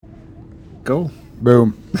Go.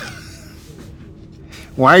 Boom.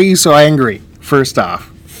 Why are you so angry? First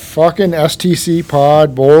off. Fucking STC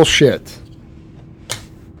pod bullshit.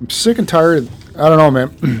 I'm sick and tired. I don't know,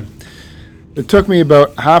 man. It took me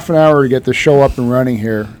about half an hour to get the show up and running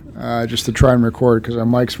here, just to try and record because our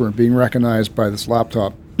mics weren't being recognized by this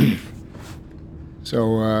laptop.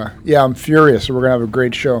 So, yeah, I'm furious. We're going to have a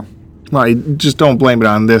great show. Well, you just don't blame it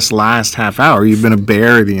on this last half hour. You've been a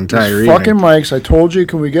bear the entire evening. Fucking mics. I told you,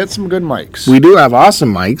 can we get some good mics? We do have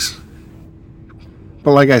awesome mics.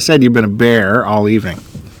 But like I said, you've been a bear all evening.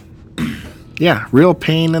 Yeah, real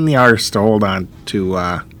pain in the arse to hold on to.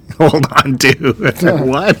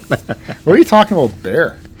 What? What are you talking about,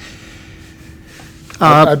 bear?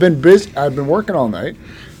 I've been busy. I've been working all night.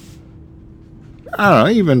 I don't know.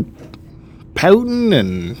 You've been pouting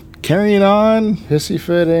and carrying on. Hissy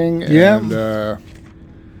fitting. Yeah. And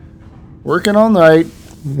working all night.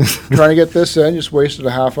 Trying to get this in. Just wasted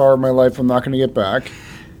a half hour of my life I'm not going to get back.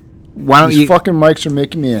 Why don't These fucking mics are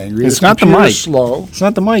making me angry. It's not the mic. Slow. It's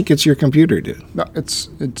not the mic. It's your computer, dude. No, it's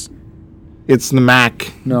the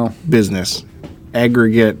Mac. No business.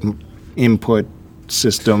 Aggregate input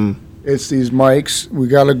system. It's these mics. We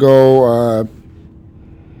got to go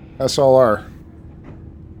SLR.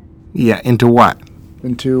 Yeah, into what?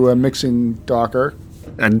 Into a mixing Docker.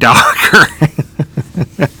 A Docker.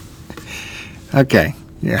 Okay.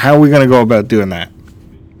 Yeah, how are we going to go about doing that?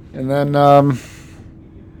 And then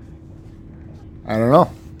I don't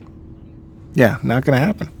know. Yeah, not going to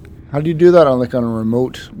happen. How do you do that on a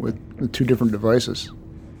remote with two different devices?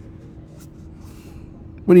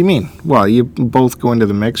 What do you mean? Well, you both go into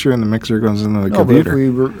the mixer, and the mixer goes into the computer.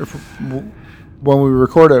 But when we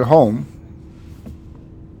record at home,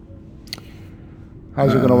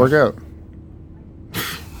 how's it going to work out?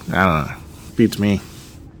 I don't know. Beats me.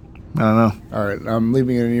 I don't know. All right, I'm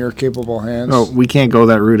leaving it in your capable hands. No, we can't go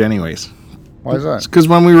that route anyways. Why is that? Because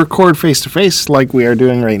when we record face-to-face like we are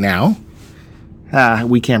doing right now,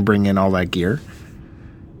 we can't bring in all that gear.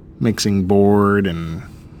 Mixing board and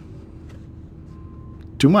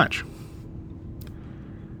too much.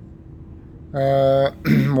 Well,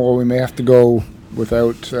 we may have to go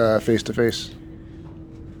without face-to-face.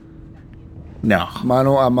 No.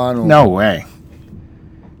 Mano a mano. No way.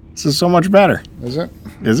 This is so much better. Is it?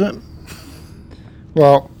 Is it?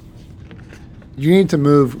 Well, you need to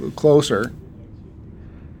move closer.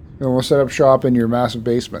 And we'll set up shop in your massive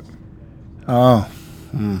basement. Oh.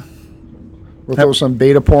 We'll throw some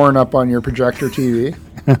beta porn up on your projector TV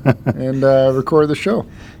and record the show.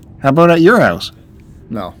 How about at your house?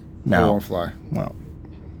 No. No. It won't fly. Well,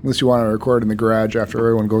 Unless you want to record in the garage after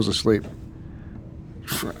everyone goes to sleep.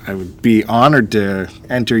 I would be honored to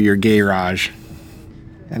enter your garage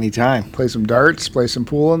anytime. Play some darts, play some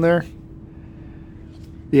pool in there.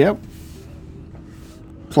 Yep.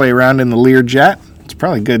 Play around in the Learjet. It's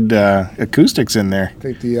probably good acoustics in there.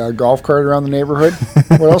 Take the golf cart around the neighborhood.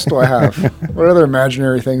 What else do I have? What other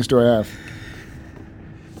imaginary things do I have?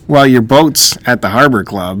 Well, your boat's at the Harbor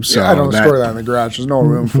Club, so I don't store that in the garage. There's no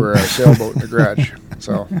room for a sailboat in the garage.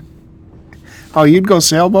 So, oh, you'd go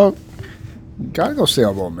sailboat? gotta go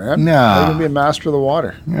sailboat, man. No. You're gonna be a master of the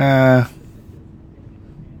water.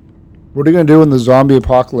 What are you gonna do when the zombie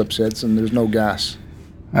apocalypse hits and there's no gas?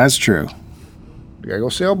 That's true. You gotta go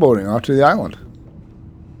sailboating off to the island.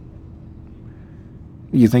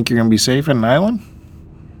 You think you're going to be safe in an island?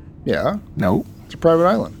 Yeah, No. it's a private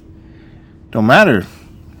island. Don't matter.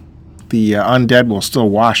 The undead will still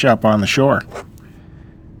wash up on the shore.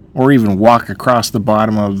 Or even walk across the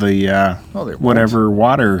bottom of the No, they won't. whatever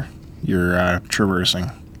water you're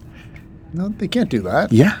traversing. No, they can't do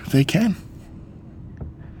that. Yeah, they can.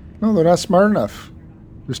 No, they're not smart enough.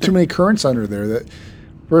 There's too many currents under there. That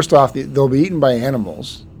first off, they'll be eaten by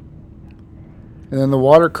animals, and then the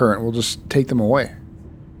water current will just take them away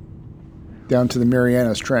down to the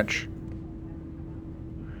Marianas Trench.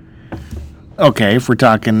 Okay, if we're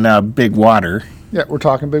talking big water. Yeah, we're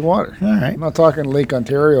talking big water. All right. I'm not talking Lake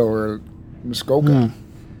Ontario or Muskoka.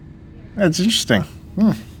 That's interesting.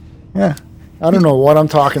 Yeah. I don't know what I'm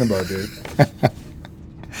talking about, dude.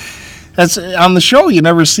 That's on the show. You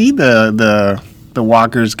never see the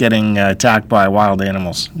walkers getting attacked by wild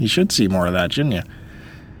animals. You should see more of that, shouldn't you?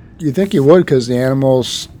 You think you would, because the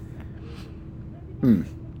animals.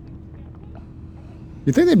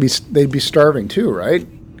 You think they'd be starving too, right?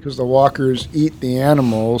 Because the walkers eat the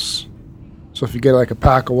animals. So if you get like a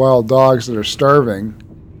pack of wild dogs that are starving,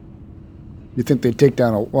 you think they'd take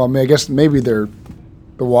down well, I mean, I guess maybe the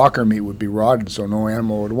walker meat would be rotted, so no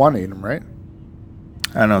animal would want to eat them, right?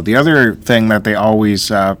 I don't know. The other thing that they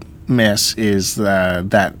always miss is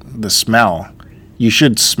the smell. You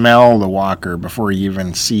should smell the walker before you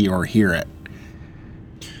even see or hear it.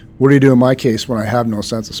 What do you do in my case when I have no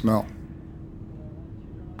sense of smell?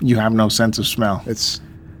 You have no sense of smell. It's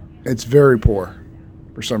very poor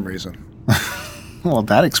for some reason. Well,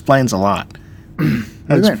 that explains a lot. What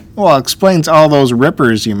do you mean? Well, it explains all those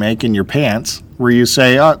rippers you make in your pants where you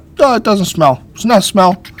say, oh, it doesn't smell. It's not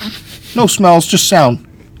smell. No smell, it's just sound.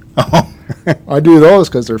 I do those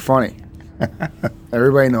because they're funny.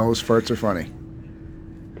 Everybody knows farts are funny.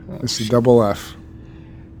 It's the double F.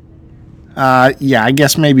 Yeah, I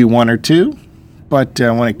guess maybe one or two. But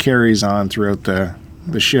when it carries on throughout the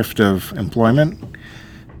shift of employment,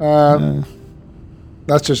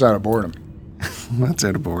 That's just out of boredom. that's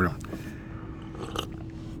out of boredom.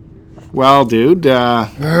 Well, dude,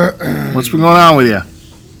 what's been going on with you?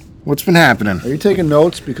 What's been happening? Are you taking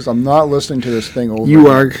notes? Because I'm not listening to this thing over You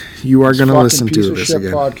again. are going to Fucking listen piece to of this shit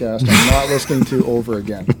again. podcast I'm not listening to over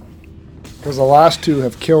again. Because the last two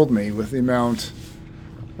have killed me with the amount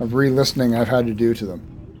of re-listening I've had to do to them.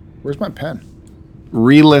 Where's my pen?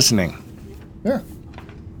 Re-listening. Yeah.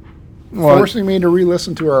 Well, Forcing me to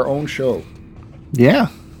re-listen to our own show yeah.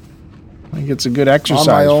 I think it's a good exercise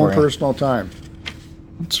on my own for you. personal time.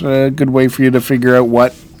 It's a good way for you to figure out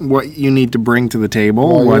what you need to bring to the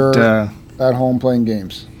table. While you're at home playing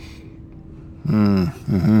games.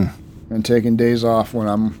 Mm-hmm. And taking days off when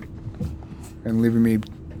and leaving me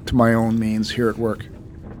to my own means here at work.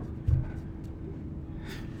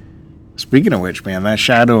 Speaking of which, man, that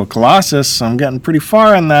Shadow of Colossus, I'm getting pretty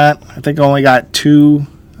far on that. I think I only got two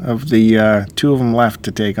of them left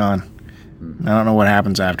to take on. I don't know what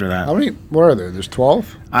happens after that. How many? What are there? There's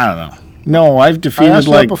 12? I don't know. No, I've I defeated asked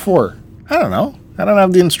that before. I don't know. I don't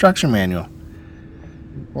have the instruction manual.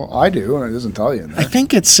 Well, I do, and it doesn't tell you in I there.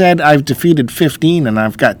 think it said I've defeated 15 and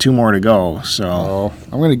I've got 2 more to go. So Oh,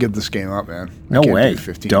 I'm going to give this game up, man. I no can't way. do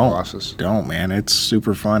 15 Don't. bosses. Don't, man. It's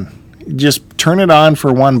super fun. Just turn it on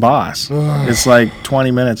for one boss. It's like 20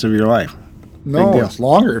 minutes of your life. Big No, deal. it's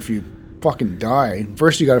longer if you fucking die.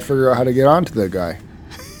 First, you got to figure out how to get onto that guy.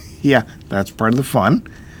 Yeah, that's part of the fun.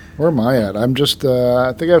 Where am I at? I'm just,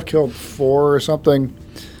 I think I've killed 4 or something.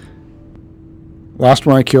 Last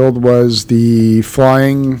one I killed was the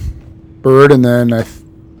flying bird, and then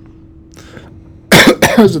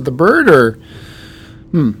was it the bird or?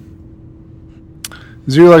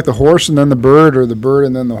 Is it like the horse and then the bird, or the bird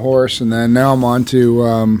and then the horse? And then now I'm on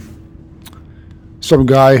to some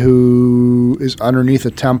guy who is underneath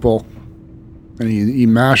a temple, and he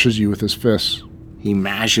mashes you with his fists. He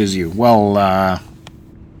mashes you. Well,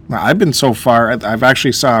 I've been so far. I've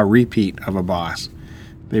actually saw a repeat of a boss.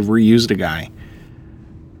 They've reused a guy,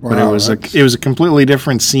 but Wow, it was a completely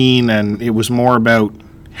different scene, and it was more about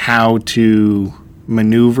how to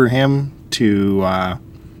maneuver him to.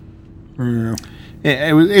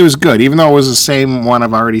 It was good, even though it was the same one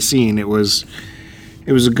I've already seen. It was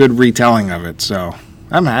a good retelling of it. So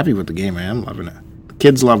I'm happy with the game, man. I'm loving it. The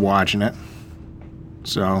kids love watching it,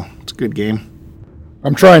 so it's a good game.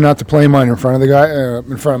 I'm trying not to play mine in front of the guy,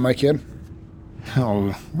 in front of my kid.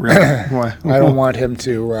 Oh, really? What? I don't want him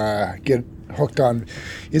to get hooked on.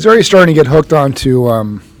 He's already starting to get hooked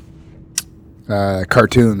onto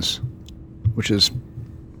cartoons, which is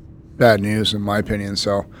bad news in my opinion.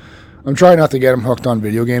 So I'm trying not to get him hooked on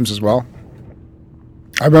video games as well.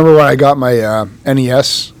 I remember when I got my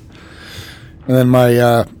NES, and then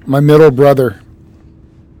my middle brother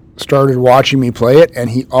started watching me play it, and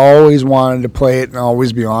he always wanted to play it and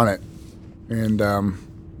always be on it. And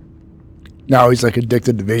now he's like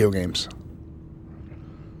addicted to video games.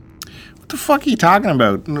 What the fuck are you talking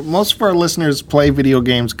about? Most of our listeners play video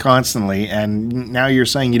games constantly, and now you're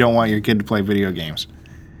saying you don't want your kid to play video games.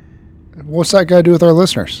 What's that got to do with our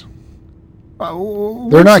listeners?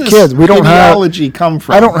 They're not kids. We don't have- ideology come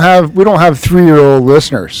from. We don't have 3-year-old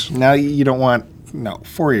listeners. Now you don't want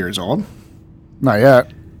 4 years old. Not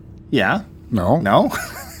yet. Yeah. No. No.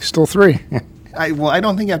 He's still 3. I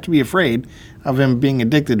don't think you have to be afraid of him being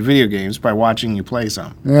addicted to video games by watching you play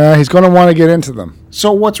some. Yeah, he's going to want to get into them.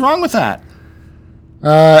 So what's wrong with that?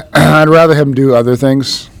 I'd rather him do other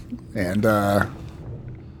things and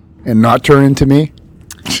not turn into me.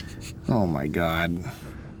 Oh my God.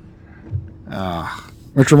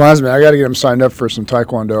 Which reminds me, I got to get him signed up for some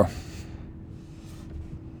taekwondo.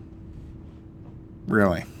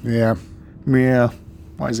 Really? Yeah. Yeah.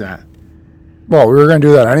 Why is that? Well, we were going to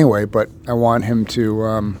do that anyway, but I want him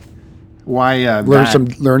to Why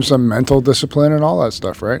learn some mental discipline and all that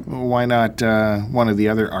stuff, right? Why not one of the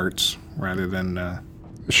other arts rather than?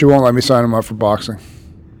 She won't let me sign him up for boxing.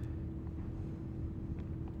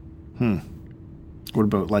 What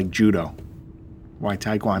about like judo? Why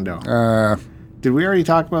taekwondo? Did we already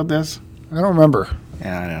talk about this? I don't remember.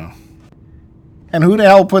 Yeah, I know. And who the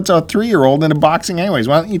hell puts a 3-year-old into boxing anyways?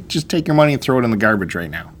 Why don't you just take your money and throw it in the garbage right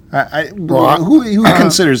now? Who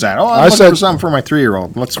considers that? Oh, I'm looking for something for my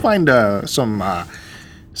 3-year-old. Let's find some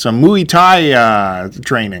Muay Thai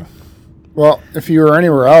training. Well, if you were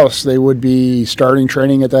anywhere else, they would be starting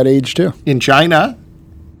training at that age too. In China?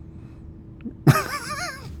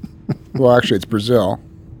 Well, actually, it's Brazil.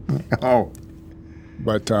 Oh.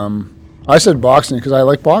 But I said boxing because I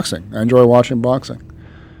like boxing. I enjoy watching boxing.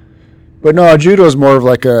 But no, judo is more of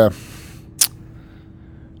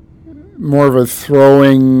a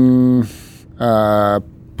throwing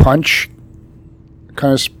punch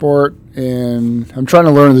kind of sport. And I'm trying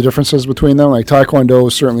to learn the differences between them. Like Taekwondo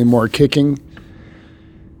is certainly more kicking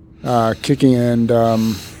and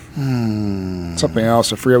something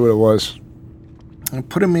else. I forget what it was. I'll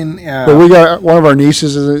put them in. But we got one of our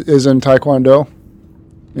nieces is in Taekwondo,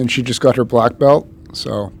 and she just got her black belt.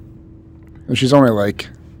 So, and she's only like,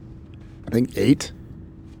 I think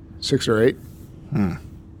 6 or 8.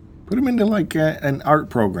 Put them into like an art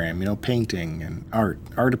program, painting and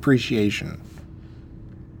art appreciation.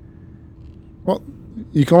 Well,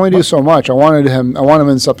 you can only do so much. I want him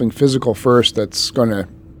in something physical first that's going to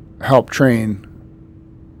help train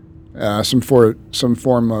some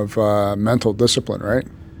form of mental discipline, right?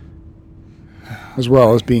 As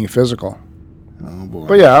well as being physical. Oh boy!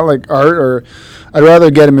 But yeah, like art, or I'd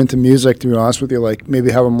rather get him into music. To be honest with you, like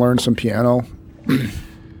maybe have him learn some piano.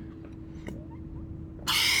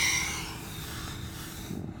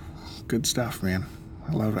 Good stuff, man.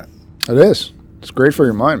 I love it. It is. It's great for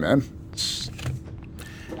your mind, man.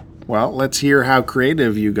 Well, let's hear how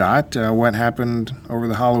creative you got. What happened over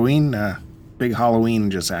the Halloween? Big Halloween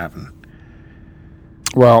just happened.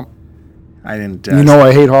 Well, I didn't.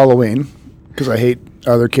 I hate Halloween because I hate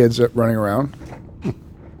other kids running around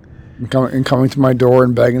and coming to my door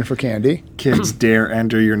and begging for candy. Kids dare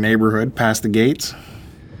enter your neighborhood past the gates.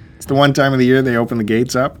 It's the one time of the year they open the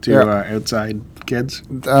gates up to outside kids.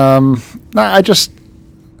 I don't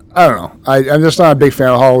know. I'm just not a big fan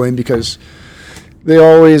of Halloween because they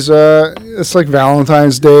always it's like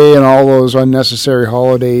Valentine's Day and all those unnecessary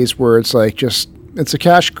holidays where it's like it's a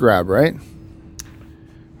cash grab, right?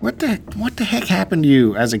 What the heck happened to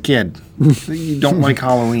you as a kid? You don't like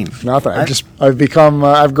Halloween? Nothing.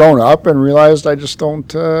 I've grown up and realized I just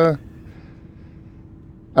don't. I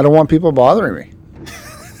don't want people bothering me.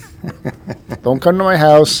 Don't come to my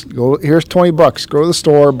house. Here's $20. Go to the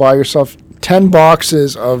store, buy yourself 10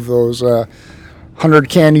 boxes of those 100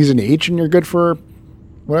 candies in each, and you're good for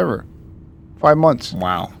whatever, 5 months.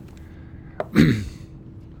 Wow.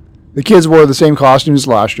 The kids wore the same costumes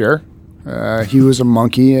last year. He was a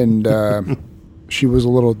monkey and she was a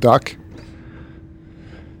little duck.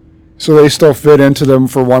 So they still fit into them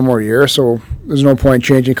for one more year. So there's no point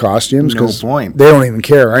changing costumes. No point. They don't even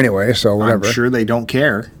care anyway. So whatever. I'm sure they don't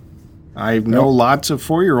care. I know lots of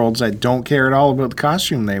 4-year-olds that don't care at all about the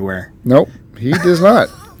costume they wear. Nope, he does not.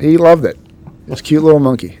 He loved it. This cute little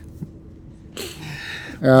monkey.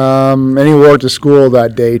 And he wore it to school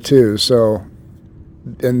that day too. So,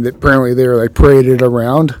 and apparently they were like paraded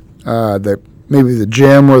around. Maybe the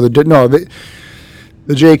gym or the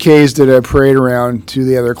JKs did a parade around to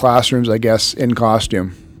the other classrooms, I guess, in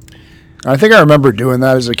costume. I think I remember doing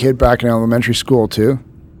that as a kid back in elementary school too.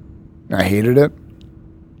 I hated it.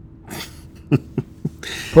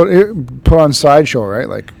 Put on sideshow, right?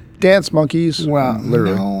 Like dance monkeys. Well,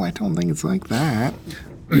 literally. No, I don't think it's like that.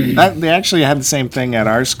 They actually had the same thing at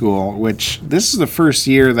our school, which this is the first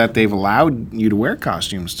year that they've allowed you to wear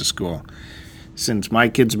costumes to school since my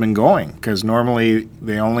kids have been going, because normally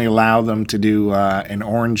they only allow them to do an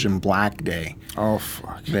orange and black day. Oh,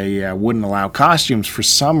 fuck. They wouldn't allow costumes for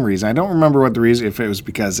some reason. I don't remember what the reason, if it was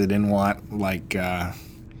because they didn't want, like,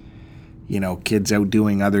 kids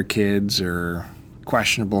outdoing other kids or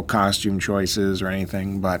questionable costume choices or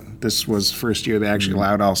anything, but this was the first year they actually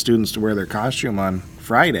allowed all students to wear their costume on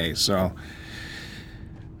Friday, so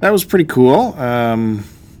that was pretty cool. I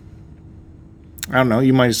don't know,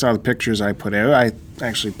 you might have saw the pictures I put out. I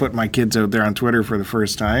actually put my kids out there on Twitter for the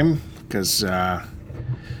first time because the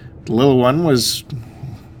little one was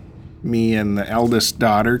me, and the eldest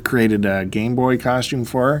daughter created a Game Boy costume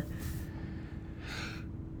for her.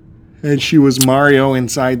 And she was Mario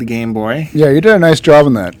inside the Game Boy. Yeah, you did a nice job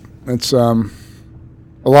in that. It's a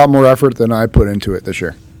lot more effort than I put into it this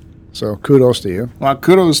year. So kudos to you. Well,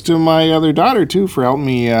 kudos to my other daughter, too, for helping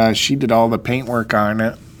me. She did all the paintwork on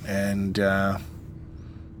it. And, I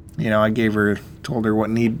told her what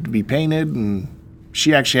needed to be painted. And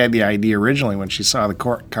she actually had the idea originally when she saw the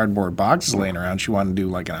cardboard boxes laying around. She wanted to do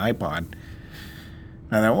like an iPod.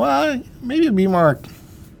 And I thought, well, maybe it'd be more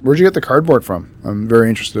Where'd you get the cardboard from? I'm very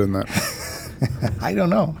interested in that. I don't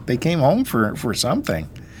know. They came home for something.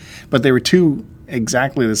 But they were two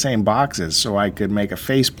exactly the same boxes, so I could make a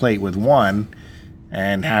faceplate with one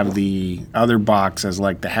and have the other box as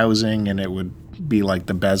like the housing, and it would be like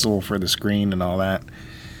the bezel for the screen and all that.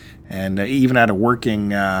 And even had a working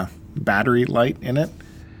battery light in it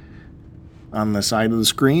on the side of the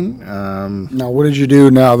screen. Now, what did you do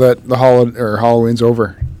now that the Halloween's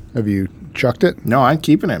over? Have you chucked it? No, I'm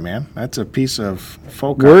keeping it, man. That's a piece of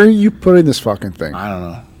folk Where art. are you putting this fucking thing? I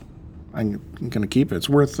don't know. I'm going to keep it. It's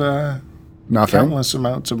worth Nothing. countless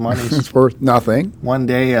amounts of money. It's worth nothing. One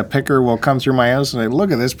day a picker will come through my house and say,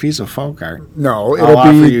 look at this piece of folk art. No, I'll it'll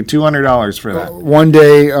offer be you $200 for that. one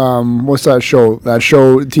day. What's that show?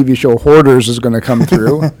 TV show Hoarders is going to come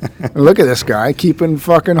through. And look at this guy keeping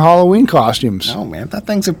fucking Halloween costumes. No, man, that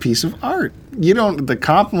thing's a piece of art. You don't. The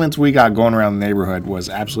compliments we got going around the neighborhood was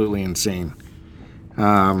absolutely insane.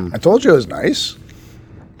 I told you it was nice.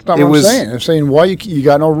 That's not It what was- I'm saying. I'm saying why you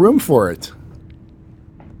got no room for it.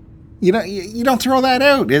 You know, you don't throw that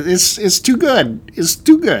out. It's too good. It's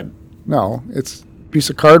too good. No, it's a piece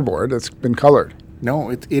of cardboard that's been colored. No,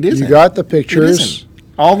 it isn't. You got the It pictures. isn't.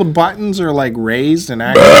 All the buttons are like raised and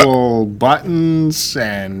actual buttons,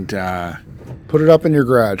 and Put it up in your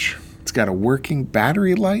garage. it's got a working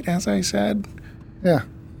battery light, as I said. Yeah.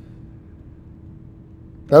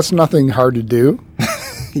 That's nothing hard to do.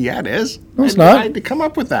 Yeah, it is. No, it's I not. had to come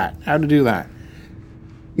up with that. How to do that?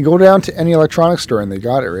 You go down to any electronics store and they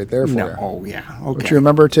got it right there for No. you. Oh, yeah. Don't Okay. you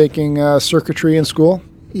remember taking circuitry in school?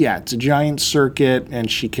 Yeah, it's a giant circuit, and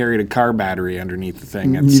she carried a car battery underneath the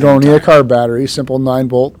thing. At the You same don't need a time. car battery. Simple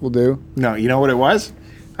 9-volt will do. No, you know what it was?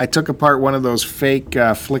 I took apart one of those fake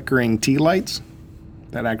flickering tea lights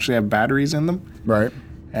that actually have batteries in them, Right.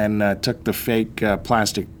 and took the fake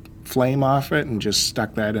plastic flame off it and just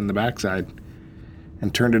stuck that in the backside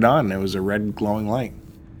and turned it on. It was a red glowing light.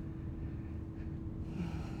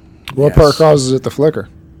 What Yes. part causes it to flicker?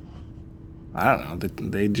 I don't know.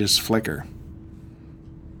 They just flicker.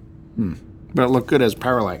 But it looked good as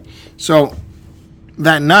power light. So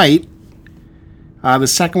that night, the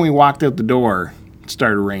second we walked out the door, it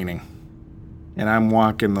started raining. And I'm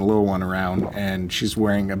walking the little one around, and she's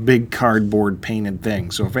wearing a big cardboard painted thing.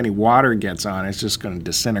 So if any water gets on, it's just going to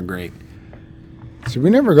disintegrate. See, we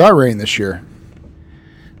never got rain this year.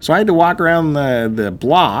 So I had to walk around the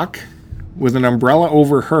block with an umbrella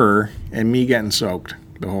over her and me getting soaked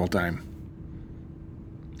the whole time.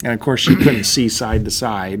 And of course, she couldn't see side to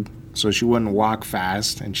side, so she wouldn't walk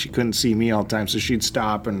fast, and she couldn't see me all the time, so she'd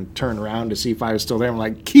stop and turn around to see if I was still there. I'm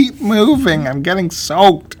like, keep moving, I'm getting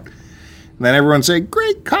soaked. And then everyone say,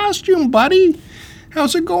 great costume, buddy.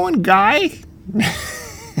 How's it going, guy?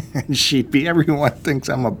 And she'd be, everyone thinks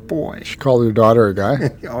I'm a boy. She called her daughter a guy.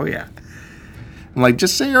 Oh, yeah. I'm like,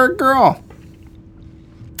 just say you're a girl.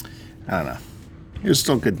 I don't know. It was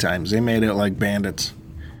still good times. They made it like bandits.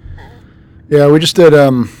 Yeah, we just did,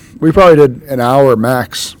 we probably did an hour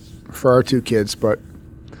max for our two kids, but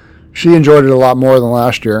she enjoyed it a lot more than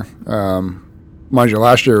last year. Mind you,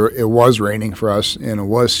 last year it was raining for us and it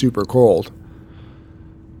was super cold.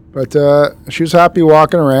 But she was happy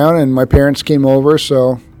walking around, and my parents came over,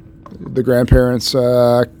 so the grandparents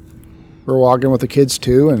were walking with the kids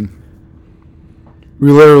too, and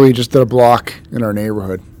we literally just did a block in our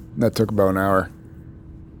neighborhood. That took about an hour.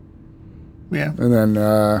 Yeah. And then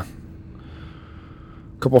a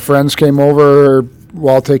couple friends came over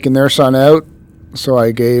while taking their son out, so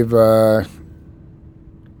I gave threw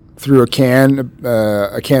a can of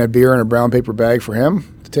beer in a brown paper bag for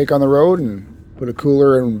him to take on the road, and put a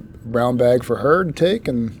cooler and brown bag for her to take,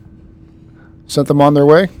 and sent them on their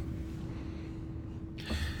way.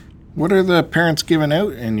 What are the parents giving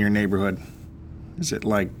out in your neighborhood? Is it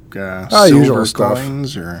like usual silver stuff.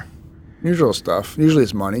 coins or Usual stuff. Usually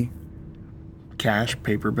it's money. cash,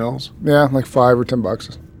 paper bills? Yeah, like $5 or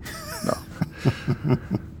 $10.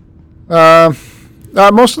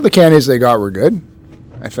 No. Most of the candies they got were good,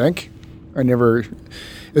 I think.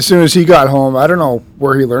 As soon as he got home, I don't know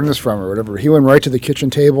where he learned this from or whatever. He went right to the kitchen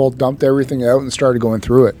table, dumped everything out, and started going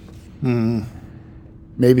through it. Mm.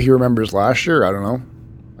 Maybe he remembers last year. I don't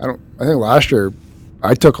know. I think last year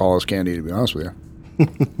I took all his candy, to be honest with you.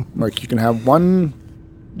 Like, you can have one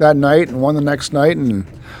that night and one the next night, and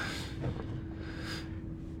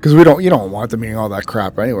because you don't want them eating all that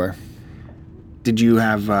crap anyway. Did you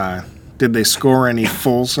have? Did they score any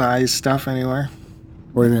full size stuff anywhere?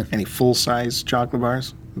 What do you mean? Any full size chocolate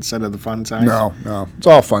bars instead of the fun size? No, it's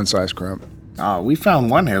all fun size crap. Oh, we found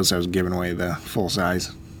one house that was giving away the full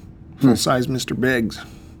size Mr. Biggs.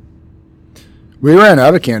 We ran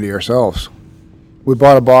out of candy ourselves. We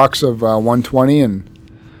bought a box of 120, and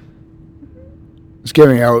It's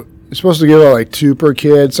giving out. It's supposed to give out like 2 per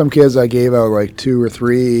kid. Some kids I gave out like 2 or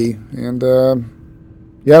 3, and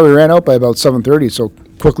yeah, we ran out by about 7:30. So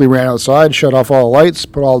quickly ran outside, shut off all the lights,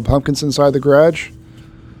 put all the pumpkins inside the garage.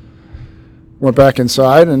 Went back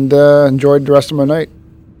inside and enjoyed the rest of my night.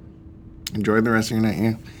 Enjoyed the rest of your night,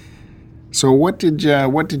 yeah. So what did you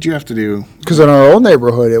have to do? Because in our old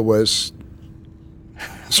neighborhood, it was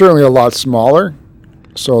certainly a lot smaller,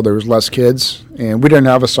 so there was less kids, and we didn't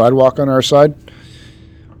have a sidewalk on our side.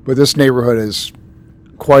 But this neighborhood is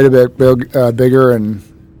quite a bit bigger, and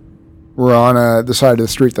we're on the side of the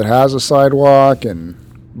street that has a sidewalk, and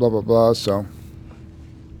blah, blah, blah, so.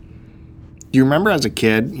 Do you remember as a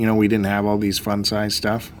kid, we didn't have all these fun-size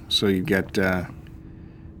stuff? So you get, do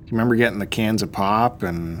you remember getting the cans of pop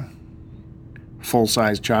and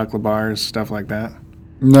full-size chocolate bars, stuff like that?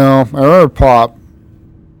 No, I remember pop.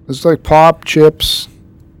 It's like pop, chips.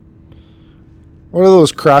 What are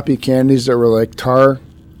those crappy candies that were like tar?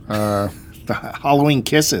 The Halloween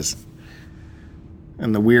Kisses.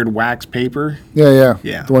 And the weird wax paper. Yeah.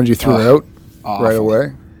 Yeah. The ones you threw out awful. right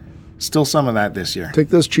away. Still some of that this year. Take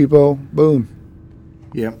this, cheapo. Boom.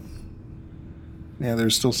 Yep. Yeah,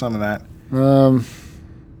 there's still some of that.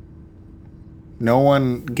 No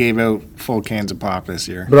one gave out full cans of pop this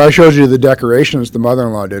year. But I showed you the decorations the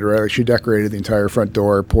mother-in-law did, right? Like she decorated the entire front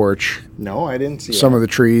door, porch, No, I didn't see some of the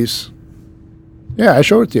trees. Yeah, I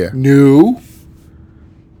showed it to you. No.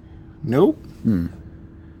 Nope. You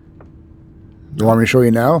want me to show you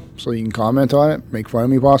now so you can comment on it, make fun of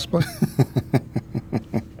me possibly?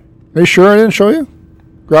 Are you sure I didn't show you?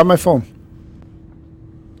 Grab my phone.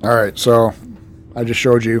 All right, so I just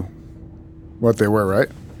showed you what they were, right?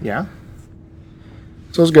 Yeah.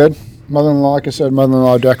 So it's good. Mother-in-law, like I said,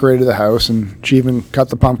 mother-in-law decorated the house, and she even cut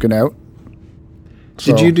the pumpkin out.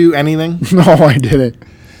 Did you do anything? No, I didn't.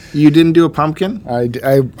 You didn't do a pumpkin?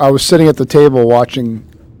 I was sitting at the table watching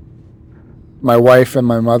my wife and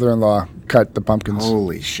my mother-in-law cut the pumpkins.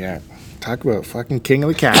 Holy shit. Talk about fucking king of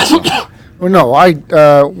the castle. Well, no,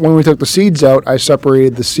 when we took the seeds out, I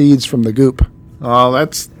separated the seeds from the goop. Oh,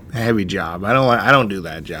 that's a heavy job. I don't do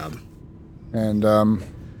that job. And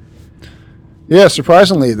yeah,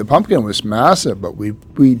 surprisingly, the pumpkin was massive, but we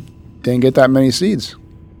didn't get that many seeds.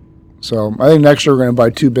 So I think next year we're going to buy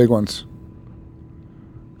 2 big ones.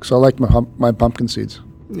 Because I like my pumpkin seeds.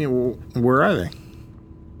 Yeah, well, where are they?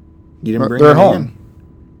 You didn't bring They're them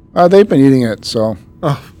home. They've been eating it, so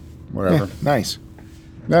Oh, whatever. yeah, nice.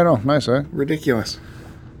 Yeah, no, nice, eh? Ridiculous.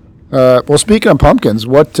 Well, speaking of pumpkins,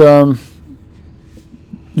 what you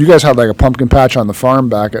guys had like a pumpkin patch on the farm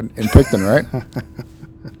back in Picton, right?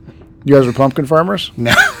 You guys were pumpkin farmers?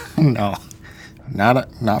 No, no,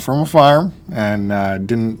 not from a farm, and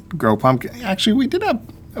didn't grow pumpkin. Actually,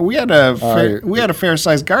 we had a fair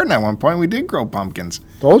sized garden at one point. We did grow pumpkins.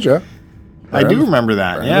 Told you. I do remember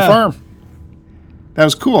that. Yeah, The farm. That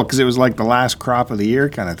was cool because it was like the last crop of the year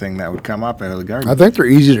kind of thing that would come up out of the garden. I think they're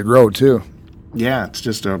easy to grow too. Yeah, it's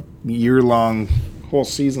just a year-long, whole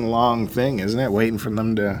season-long thing, isn't it? Waiting for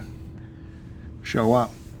them to show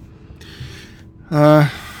up.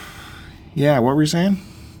 Yeah, what were you saying?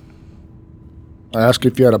 I asked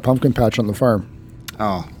if you had a pumpkin patch on the farm.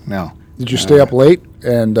 Oh, no. Did you stay up late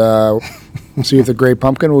and see if the Great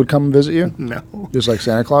Pumpkin would come and visit you? No. Just like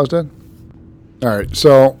Santa Claus did? All right,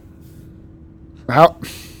 so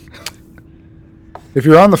if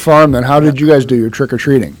you're on the farm, then how did you guys do your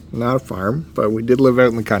trick-or-treating? Not a farm, but we did live out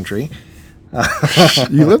in the country.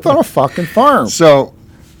 You lived on a fucking farm. So,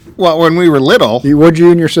 well, when we were little... What'd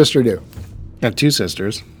you and your sister do? I have 2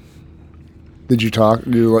 sisters. Did you talk?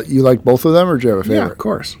 You like both of them, or do you have a favorite? Yeah, of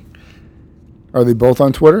course. Are they both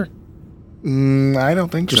on Twitter? I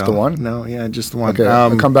don't think Just so. the one? No, yeah, just the one. Okay,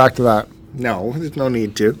 I'll come back to that. No, there's no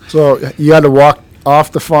need to. So you had to walk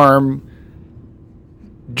off the farm.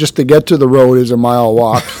 Just to get to the road is a mile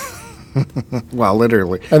walk. Well,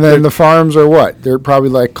 literally. And then the farms are what? They're probably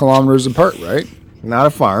like kilometers apart, right? Not a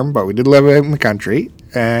farm, but we did live out in the country.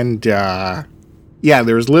 And, yeah,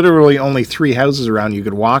 there was literally only 3 houses around you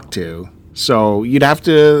could walk to. So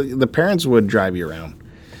the parents would drive you around.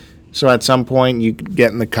 So at some point you could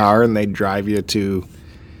get in the car and they'd drive you to,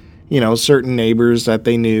 certain neighbors that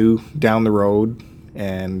they knew down the road.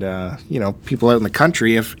 And, people out in the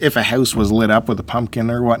country, if a house was lit up with a pumpkin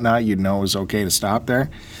or whatnot, you'd know it was okay to stop there.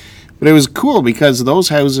 But it was cool because those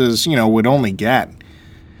houses, would only get,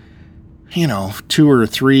 2 or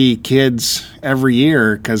 3 kids every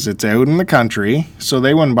year because it's out in the country. So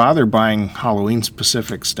they wouldn't bother buying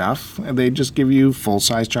Halloween-specific stuff. They'd just give you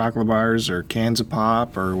full-size chocolate bars or cans of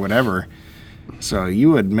pop or whatever. So you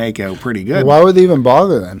would make out pretty good. Why would they even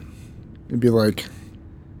bother then? It'd be like...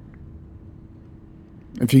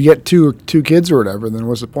 If you get two kids or whatever, then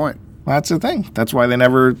what's the point? Well, that's the thing. That's why they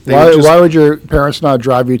never. Why would your parents not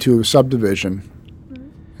drive you to a subdivision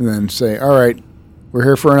and then say, "All right, we're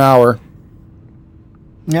here for an hour"?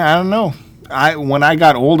 Yeah, I don't know. When I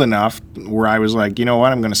got old enough where I was like, you know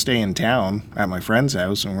what, I'm going to stay in town at my friend's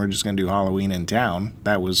house, and we're just going to do Halloween in town.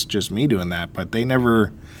 That was just me doing that. But they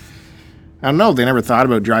never. I don't know. They never thought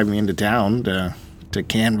about driving me into town to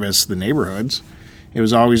canvass the neighborhoods. It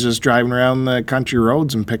was always just driving around the country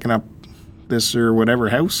roads and picking up this or whatever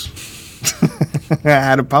house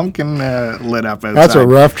had a pumpkin lit up outside. That's a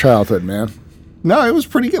rough childhood, man. No, it was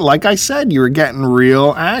pretty good. Like I said, you were getting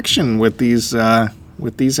real action with these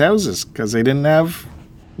houses because they didn't have,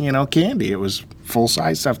 candy. It was full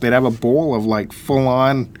size stuff. They'd have a bowl of like full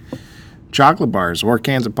on chocolate bars or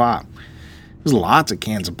cans of pop. There's lots of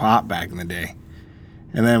cans of pop back in the day.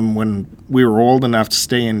 And then when we were old enough to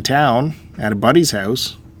stay in town at a buddy's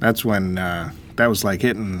house, that's when that was like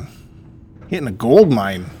hitting a gold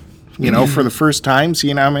mine, for the first time,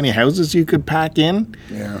 seeing how many houses you could pack in.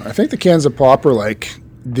 Yeah, I think the cans of pop are like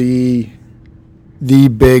the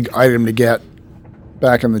big item to get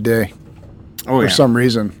back in the day. Oh, for some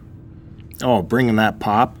reason. Oh, bringing that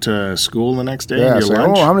pop to school the next day? Yeah, your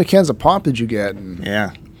lunch? How many cans of pop did you get? And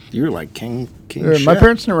yeah, you were like king shit. My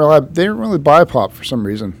parents didn't really buy pop for some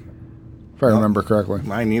reason, if I remember correctly.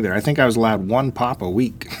 Mine neither. I think I was allowed one pop a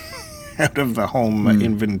week out of the home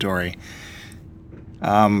inventory.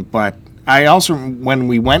 But I also, when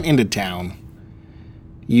we went into town,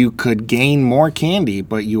 you could gain more candy,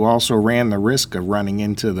 but you also ran the risk of running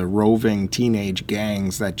into the roving teenage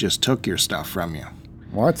gangs that just took your stuff from you.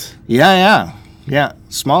 What? Yeah.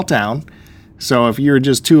 Small town. So if you were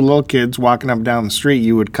just two little kids walking up and down the street,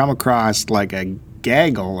 you would come across like a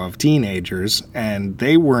gaggle of teenagers, and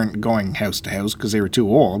they weren't going house to house because they were too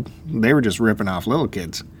old. They were just ripping off little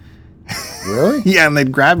kids. Really? Yeah, and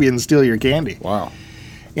they'd grab you and steal your candy. Wow.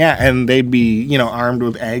 Yeah, and they'd be, armed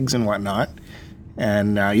with eggs and whatnot.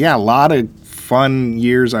 And, a lot of fun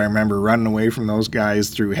years I remember running away from those guys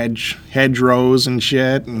through hedgerows and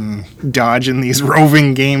shit and dodging these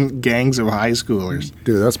roving gangs of high schoolers.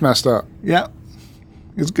 Dude, that's messed up. Yeah.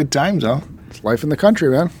 It was good times, though. It's life in the country,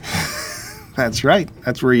 man. That's right.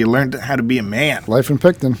 That's where you learned how to be a man. Life in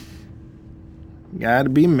Picton. Got to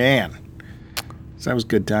be a man. So that was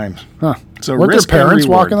good times. Huh. So weren't there parents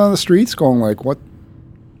walking on the streets going like, what?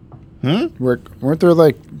 Weren't there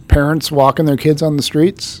like parents walking their kids on the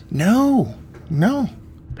streets? No.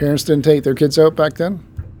 Parents didn't take their kids out back then?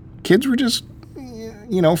 Kids were just,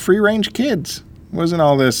 free-range kids. Wasn't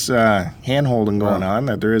all this hand-holding going on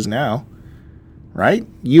that there is now. Right?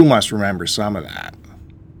 You must remember some of that.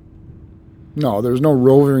 No, there was no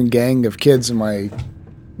roving gang of kids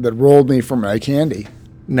that rolled me for my candy.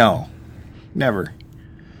 No. Never.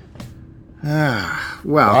 Well.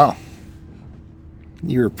 Wow.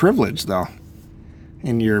 You're privileged, though,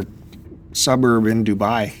 in your suburb in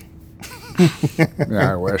Dubai.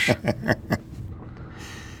 Yeah, I wish.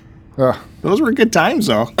 Those were good times,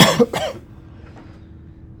 though.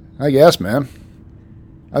 I guess, man.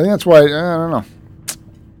 I think that's why, I don't know.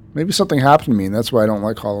 Maybe something happened to me, and that's why I don't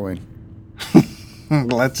like Halloween.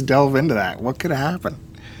 Let's delve into that. What could have happened?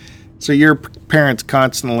 So your parents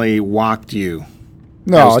constantly walked you?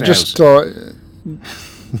 No, just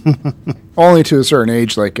only to a certain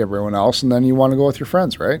age like everyone else, and then you want to go with your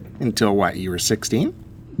friends, right? Until what, you were 16?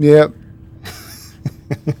 Yep.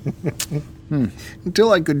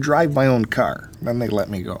 Until I could drive my own car. Then they let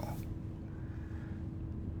me go.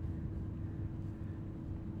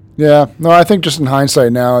 Yeah. No, I think just in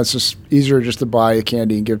hindsight now, it's just easier just to buy a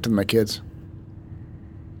candy and give it to my kids.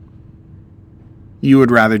 You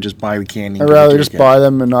would rather just buy the candy? I'd rather just buy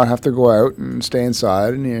them and not have to go out and stay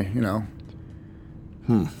inside and, you know.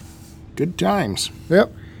 Good times.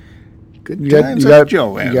 Yep. Good times at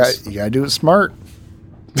Joe House. You got to do it smart.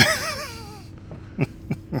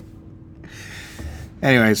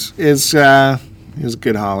 Anyways, it was a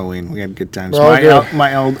good Halloween. We had good times.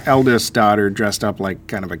 My eldest daughter dressed up like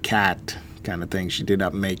kind of a cat kind of thing. She did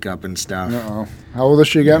up makeup and stuff. Uh-oh. How old is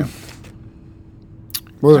she again? Yeah.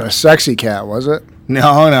 Wasn't a sexy cat, was it?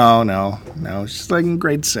 No. She's like in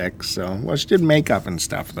grade 6. So, she did makeup and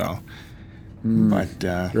stuff though. But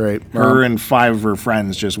great. Her and 5 of her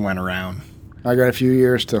friends just went around. I got a few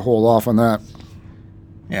years to hold off on that.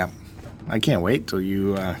 Yeah. I can't wait till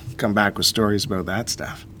you come back with stories about that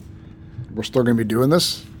stuff. We're still going to be doing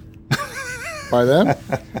this by then?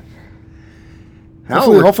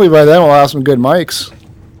 Hopefully by then we'll have some good mics.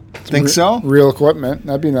 Think so? Real equipment.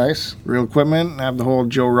 That'd be nice. Real equipment. Have the whole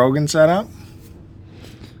Joe Rogan set up?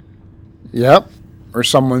 Yep. or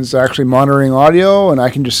someone's actually monitoring audio, and I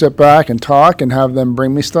can just sit back and talk and have them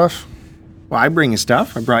bring me stuff. Well, I bring you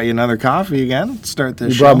stuff. I brought you another coffee again. Start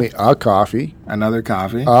this show. You brought me a coffee. Another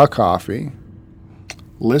coffee. A coffee.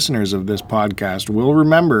 Listeners of this podcast will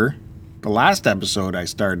remember the last episode I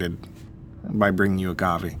started by bringing you a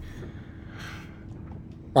coffee.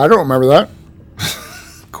 I don't remember that.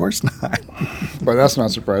 Of course not. But that's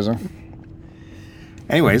not surprising.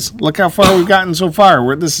 Anyways, look how far we've gotten so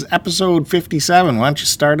far. This is episode 57. Why don't you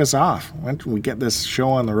start us off? Why don't we get this show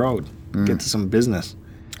on the road? Get to some business.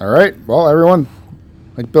 All right. Well, everyone,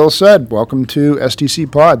 like Bill said, welcome to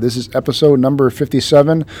STC Pod. This is episode number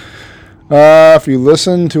 57. If you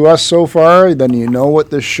listen to us so far, then you know what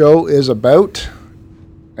this show is about.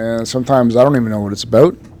 And sometimes I don't even know what it's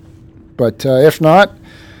about. But if not,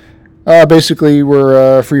 basically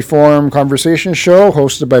we're a free-form conversation show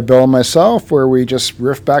hosted by Bill and myself, where we just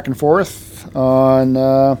riff back and forth on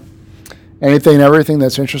anything and everything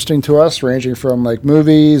that's interesting to us, ranging from like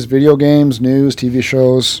movies, video games, news, TV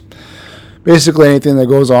shows, basically anything that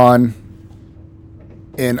goes on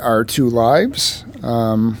in our two lives.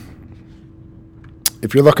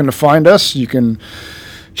 If you're looking to find us, you can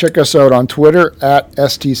check us out on Twitter at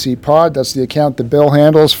STCPod. That's the account that Bill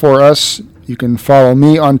handles for us. You can follow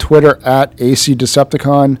me on Twitter at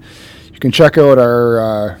ACDecepticon. You can check out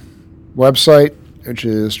our website, which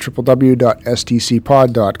is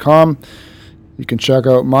www.stcpod.com. You can check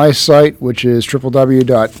out my site, which is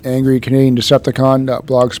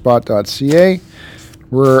www.angrycanadiandecepticon.blogspot.ca.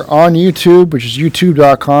 We're on YouTube, which is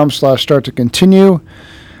youtube.com/starttocontinue.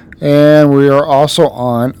 And we are also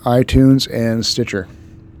on iTunes and Stitcher.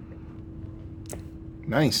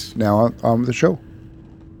 Nice. Now on with the show.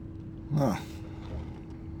 Oh.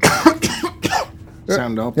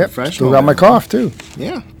 Sound all Yep. professional. Still got my cough, too.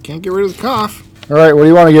 Yeah, can't get rid of the cough. All right, what do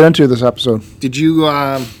you want to get into this episode? Did you,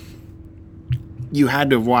 you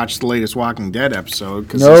had to have watched the latest Walking Dead episode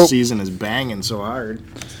because Nope. this season is banging so hard.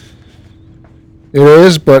 It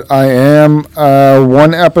is, but I am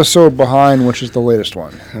one episode behind, which is the latest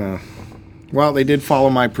one. Well, they did follow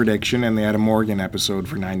my prediction, and they had a Morgan episode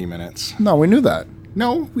for 90 minutes. No, we knew that.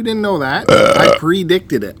 No, we didn't know that. I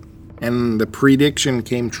predicted it, and the prediction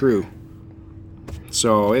came true.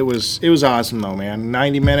 So it was awesome, though, man.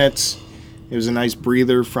 90 minutes. It was a nice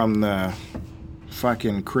breather from the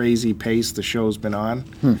fucking crazy pace the show's been on.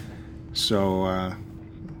 So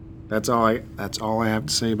that's all I have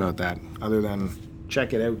to say about that. Other than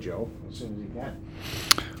check it out, Joe, as soon as you can.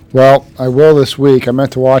 Well, I will this week. I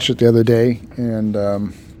meant to watch it the other day, and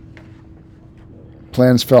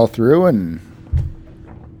plans fell through, and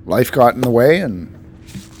life got in the way, and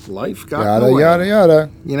Life got in yada, the way. yada, yada.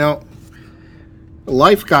 You know,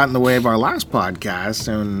 life got in the way of our last podcast,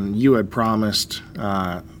 and you had promised,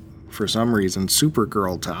 for some reason,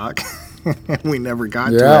 Supergirl talk. We never got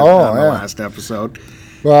to it on the last episode.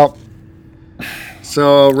 Well,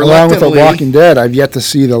 so along with The reluctantly, Walking Dead, I've yet to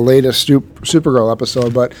see the latest Supergirl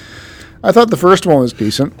episode, but I thought the first one was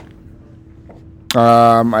decent.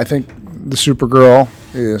 I think the Supergirl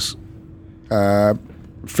is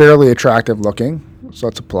fairly attractive looking, so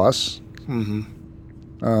that's a plus.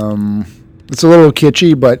 Mm-hmm. It's a little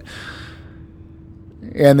kitschy, but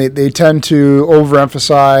they tend to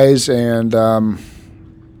overemphasize and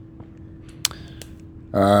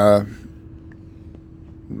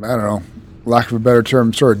I don't know, lack of a better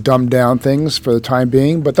term, sort of dumb down things for the time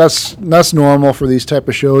being. But that's normal for these type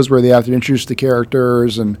of shows where they have to introduce the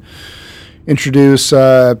characters and introduce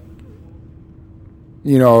their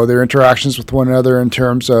interactions with one another in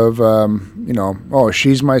terms of oh,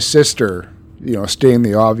 she's my sister, stating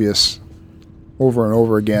the obvious over and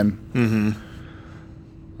over again. Mm-hmm.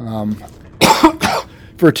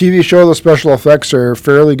 For a TV show, the special effects are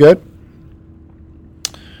fairly good.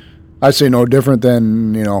 I'd say no different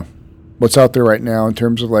than, what's out there right now in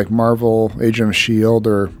terms of like Marvel, Agent of S.H.I.E.L.D.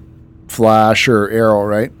 or Flash or Arrow,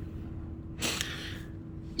 right?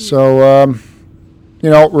 So,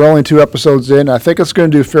 we're only 2 episodes in. I think it's going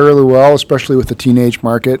to do fairly well, especially with the teenage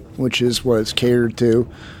market, which is what it's catered to.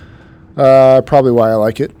 Probably why I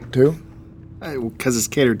like it, too. Because it's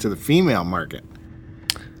catered to the female market.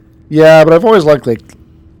 Yeah, but I've always liked,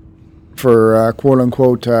 for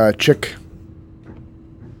quote-unquote chick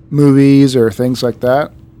movies or things like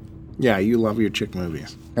that. Yeah, you love your chick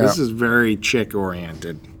movies. Yeah. This is very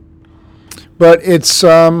chick-oriented. But it's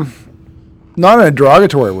not in a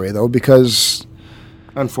derogatory way, though, because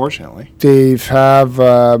Unfortunately. they have,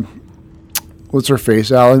 what's her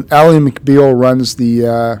face? Ally McBeal runs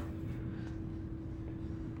the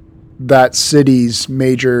that city's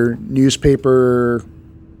major newspaper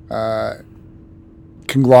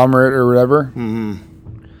conglomerate or whatever. Mm-hmm.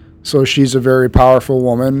 So she's a very powerful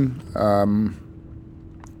woman.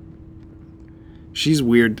 She's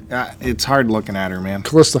weird. It's hard looking at her, man.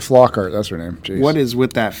 Callista Flockhart, that's her name. Jeez. What is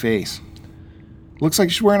with that face? Looks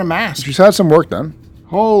like she's wearing a mask. She's had some work done.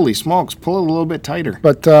 Holy smokes! Pull it a little bit tighter.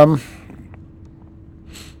 But I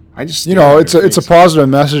just, it's a positive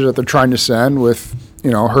message that they're trying to send with,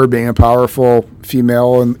 her being a powerful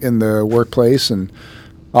female in the workplace, and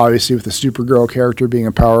obviously with the Supergirl character being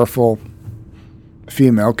a powerful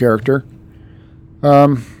female character.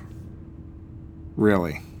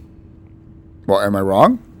 Really? Well, am I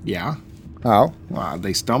wrong? Yeah. How? Wow,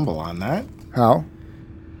 they stumble on that. How?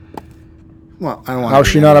 Well, I don't want. How's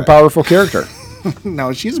she not a powerful character?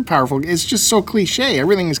 No, she's a powerful. It's just so cliche.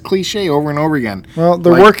 Everything is cliche over and over again. Well,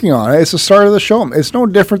 they're working on it. It's the start of the show. It's no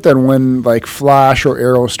different than when Flash or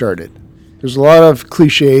Arrow started. There's a lot of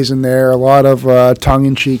cliches in there, a lot of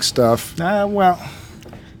tongue-in-cheek stuff. Well,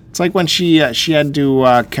 it's like when she had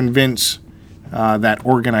to convince that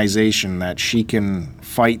organization that she can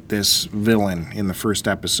fight this villain in the first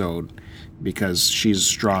episode because she's a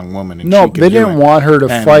strong woman. And no, she can they didn't want her to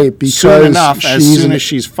fight because as soon as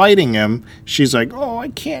she's fighting him, she's like, "Oh, I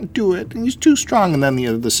can't do it. And he's too strong." And then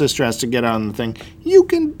the sister has to get on the thing. "You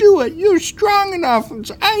can do it. You're strong enough."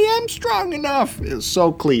 I am strong enough. It's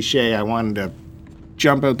so cliche. I wanted to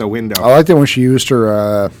jump out the window. I liked it when she used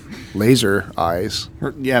her laser eyes.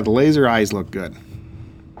 The laser eyes look good.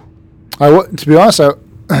 To be honest,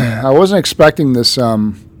 I wasn't expecting this.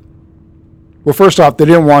 Well, first off, they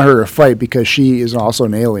didn't want her to fight because she is also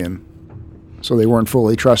an alien, so they weren't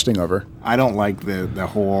fully trusting of her. I don't like the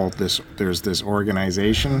whole there's this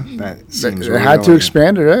organization that seems. They had to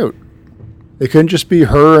expand it out. It couldn't just be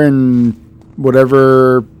her and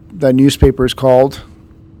whatever that newspaper is called,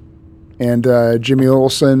 and Jimmy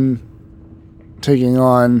Olsen taking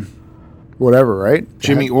on whatever, right?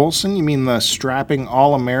 Jimmy Olsen? You mean the strapping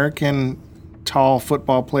all-American tall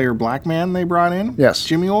football player black man they brought in? Yes.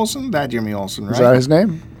 Jimmy Olsen? That Jimmy Olsen, right? Is that his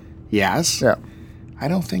name? Yes. Yeah. I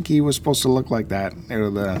don't think he was supposed to look like that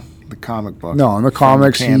in the comic book. No, in the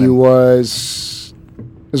comics he was,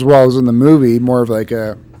 as well as in the movie, more of like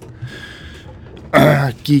a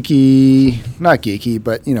geeky, not geeky,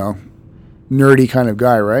 but, nerdy kind of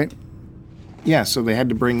guy, right? Yeah, so they had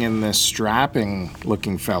to bring in this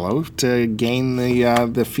strapping-looking fellow to gain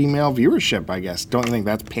the female viewership, I guess. Don't you think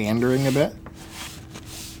that's pandering a bit?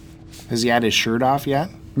 Has he had his shirt off yet?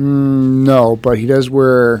 No, but he does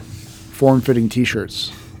wear form-fitting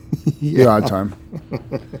T-shirts. The odd time.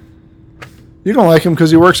 You don't like him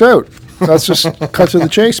because he works out. That's just cut to the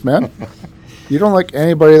chase, man. You don't like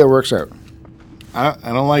anybody that works out. I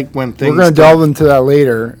don't like when things... We're going to delve into that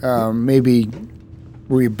later. Maybe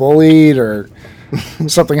were you bullied or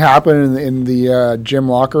something happened in the gym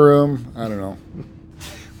locker room? I don't know.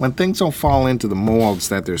 When things don't fall into the molds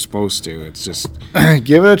that they're supposed to, it's just...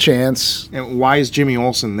 Give it a chance. And why is Jimmy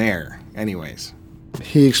Olsen there, anyways?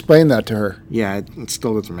 He explained that to her. Yeah, it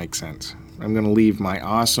still doesn't make sense. I'm going to leave my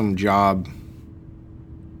awesome job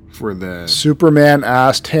for the... Superman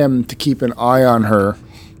asked him to keep an eye on her.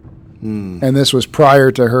 And this was prior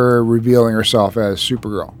to her revealing herself as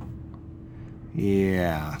Supergirl.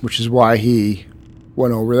 Yeah. Which is why he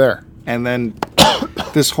went over there. And then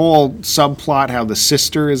this whole subplot, how the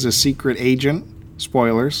sister is a secret agent.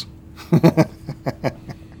 Spoilers.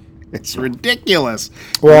 It's ridiculous.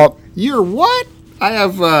 Well, you're what? I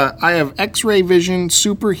have X-ray vision,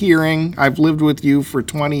 super hearing. I've lived with you for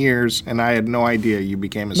 20 years, and I had no idea you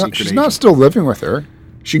became a secret agent. She's not still living with her.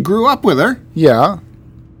 She grew up with her. Yeah.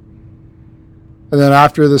 And then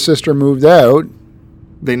after the sister moved out...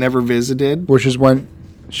 They never visited. Which is when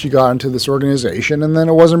she got into this organization, and then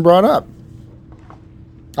it wasn't brought up.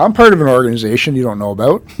 I'm part of an organization you don't know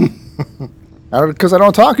about. Because I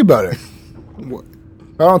don't talk about it. What?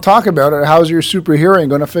 If I don't talk about it, how's your super hearing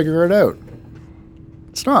going to figure it out?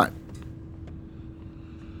 It's not.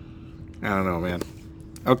 I don't know, man.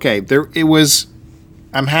 Okay, it was...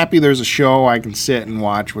 I'm happy there's a show I can sit and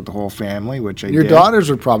watch with the whole family, which I did. Your daughters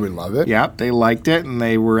would probably love it. Yep, they liked it, and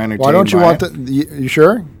they were entertained. Why don't you want it. You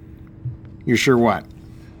sure? You sure what?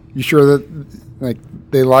 You sure that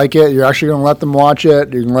they like it? You're actually going to let them watch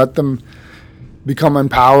it? You're going to let them become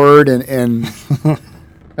empowered and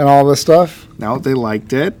and all this stuff? No, they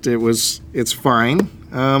liked it. It's fine.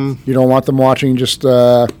 You don't want them watching just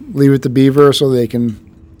Leave It to Beaver so they can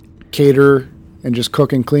cater and just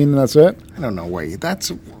cook and clean and that's it? I don't know why.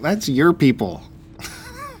 That's your people.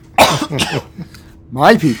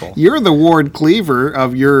 My people. You're the Ward Cleaver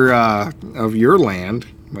of your land.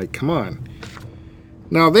 Like, come on.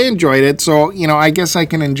 No, they enjoyed it, so I guess I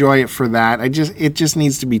can enjoy it for that. It just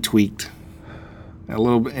needs to be tweaked. A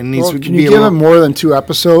little bit. It needs Well, to can be you a give little, him more than 2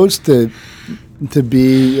 episodes to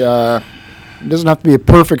be? It doesn't have to be a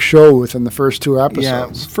perfect show within the first 2 Yeah,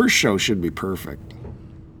 episodes. first show should be perfect.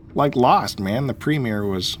 Like Lost, man. The premiere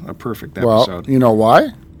was a perfect Well, episode. you know why?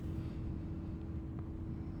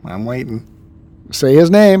 I'm waiting. Say his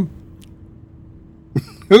name.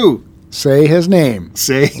 Who? Say his name.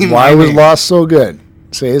 Say Why my was name. Lost so good?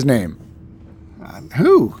 Say his name.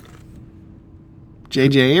 Who?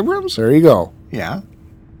 J.J. Abrams? There you go. Yeah.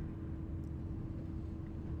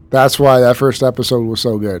 That's why that first episode was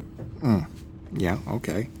so good. Yeah,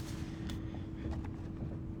 okay.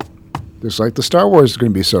 Just like the Star Wars is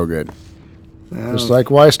going to be so good. Well, Just like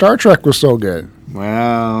why Star Trek was so good.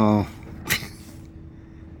 well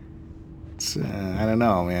it's, I don't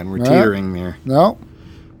know, man. We're teetering there. No?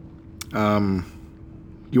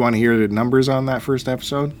 You want to hear the numbers on that first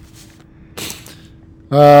episode?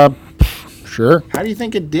 Sure. How do you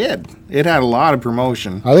think it did? It had a lot of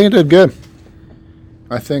promotion. I think it did good.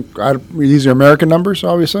 I think these are American numbers,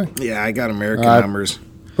 obviously. Yeah, I got American numbers.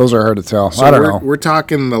 Those are hard to tell. So I don't know. We're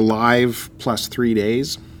talking the live plus 3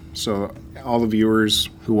 days. So all the viewers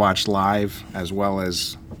who watched live as well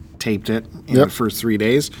as taped it in the first 3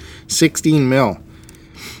 days, 16 mil.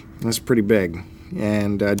 That's pretty big.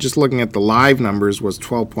 And just looking at the live numbers was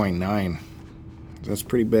 12.9. That's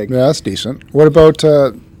pretty big. Yeah, that's decent. What about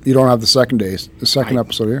you don't have the second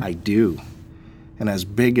episode here? I do. And as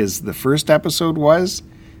big as the first episode was,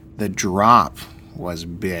 the drop was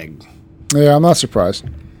big. Yeah, I'm not surprised.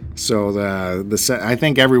 So I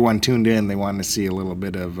think everyone tuned in. They wanted to see a little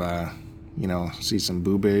bit of, see some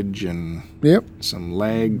boobage and Yep. some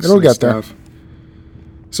legs. It'll and get there. stuff.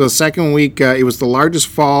 So the second week, it was the largest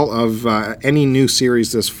fall of any new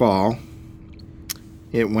series this fall.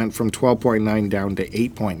 It went from 12.9 down to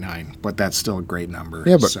 8.9, but that's still a great number.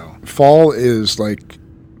 Yeah, but so. fall is like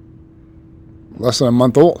less than a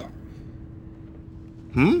month old.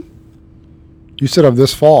 You said of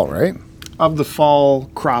this fall, right? Of the fall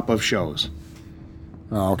crop of shows.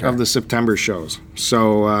 Oh, okay. Of the September shows.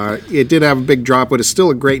 So it did have a big drop, but it's still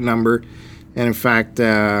a great number. And in fact,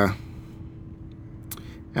 that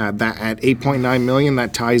at 8.9 million,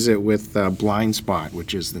 that ties it with Blind Spot,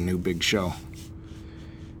 which is the new big show.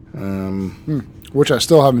 Which I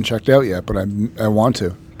still haven't checked out yet, but I want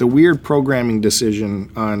to. The weird programming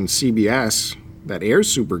decision on CBS that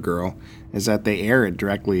airs Supergirl is that they air it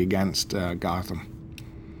directly against Gotham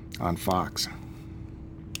on Fox.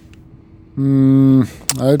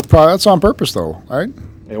 That's on purpose, though, right?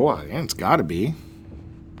 It's got to be.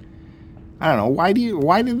 I don't know.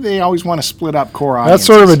 Why did they always want to split up core audiences? That's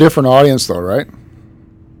sort of a different audience, though, right?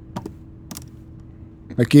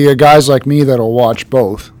 Like you got guys like me that'll watch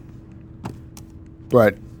both,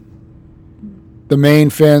 but the main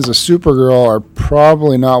fans of Supergirl are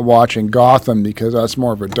probably not watching Gotham because that's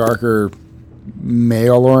more of a darker,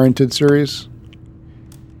 male-oriented series.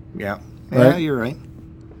 Yeah, Right? you're right.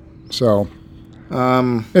 So,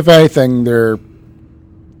 if anything, they're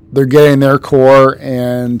getting their core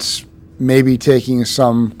and maybe taking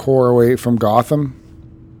some core away from Gotham.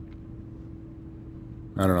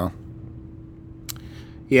 I don't know.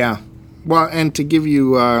 Yeah. Well, and to give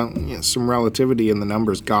you some relativity in the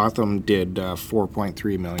numbers, Gotham did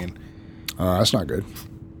 4.3 million That's not good.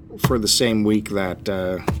 for the same week that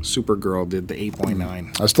Supergirl did the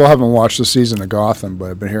 8.9. I still haven't watched the season of Gotham,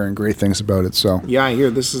 but I've been hearing great things about it. So, Yeah, I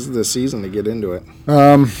hear this is the season to get into it.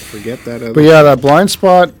 Forget that other. but yeah, that Blind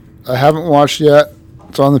Spot I haven't watched yet.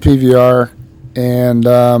 It's on the PVR, and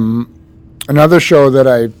another show that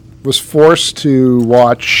I was forced to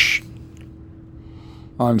watch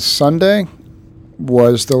on Sunday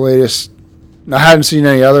was the latest. I hadn't seen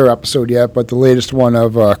any other episode yet, but the latest one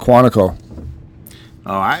of Quantico.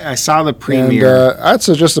 Oh, I saw the And premiere. that's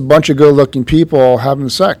just a bunch of good-looking people having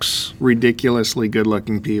sex. Ridiculously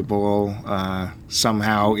good-looking people,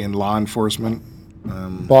 somehow in law enforcement.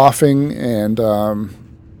 Boffing and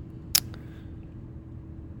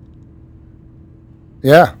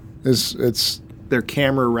yeah, it's They're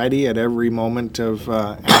camera ready at every moment of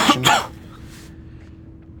action.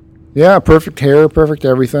 yeah, perfect hair, perfect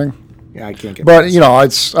everything. Yeah, I can't get. But you know,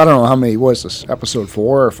 it's I don't know how many. What is this? Episode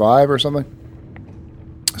 4 or 5 or something.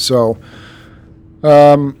 So,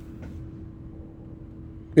 yeah,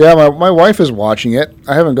 my wife is watching it.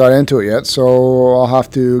 I haven't got into it yet, so I'll have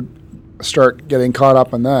to start getting caught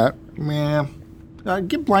up on that. Yeah,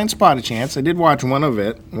 give Blind Spot a chance. I did watch one of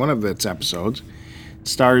its episodes. It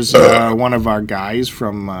stars one of our guys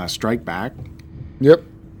from Strike Back, Yep.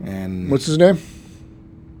 and What's his name?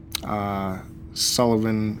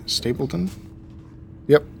 Sullivan Stapleton.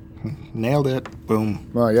 Yep. Nailed it. Boom.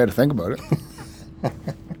 Well, you had to think about it.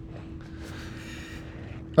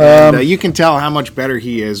 And, you can tell how much better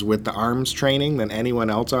he is with the arms training than anyone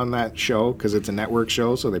else on that show because it's a network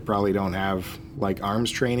show, so they probably don't have like arms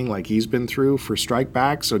training like he's been through for Strike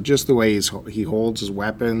Back. So just the way he holds his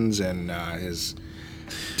weapons and his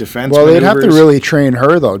defense. Well, they'd maneuvers. have to really train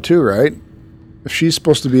her though, too, right? If she's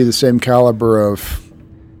supposed to be the same caliber of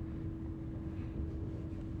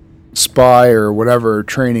spy or whatever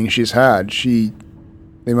training she's had,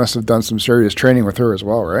 they must have done some serious training with her as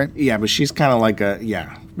well, right? Yeah, but she's kind of like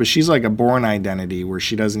but she's like a born identity where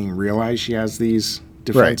she doesn't even realize she has these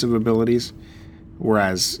defensive abilities.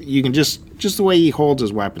 Whereas you can just the way he holds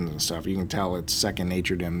his weapons and stuff, you can tell it's second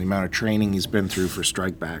nature to him. The amount of training he's been through for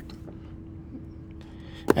Strike Back.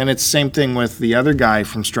 And it's the same thing with the other guy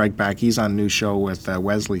from Strike Back. He's on a new show with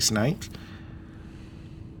Wesley Snipes.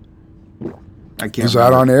 I can't. Is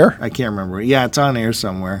that on air? I can't remember. Yeah, it's on air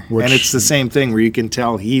somewhere. Which, and it's the same thing where you can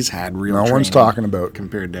tell he's had real no one's training talking about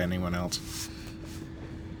compared to anyone else.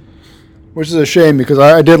 Which is a shame because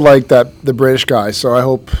I did like the British guy. So I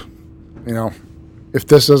hope, if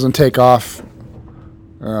this doesn't take off,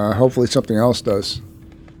 hopefully something else does.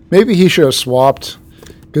 Maybe he should have swapped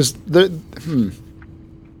because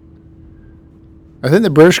I think the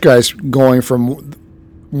British guy's going from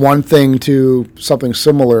one thing to something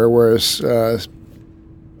similar, whereas the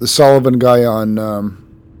Sullivan guy on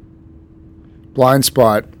Blind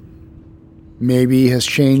Spot maybe has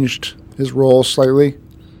changed his role slightly.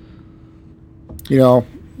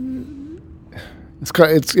 It's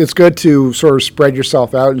good to sort of spread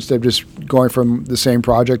yourself out instead of just going from the same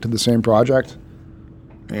project to the same project.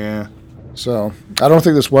 Yeah. So I don't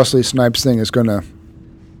think this Wesley Snipes thing is going to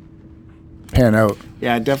pan out.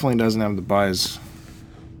 Yeah, it definitely doesn't have the buzz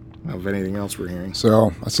of anything else we're hearing.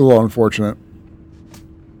 So that's a little unfortunate.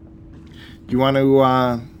 You want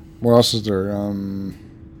to? What else is there? Do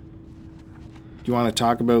you want to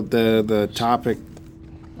talk about the topic?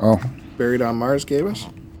 Oh, Buried on Mars gave us.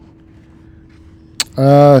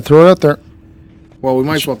 throw it out there. Well, we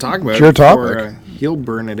might as well talk about it's it. your topic. He'll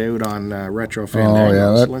burn it out on Retro Oh Fandango.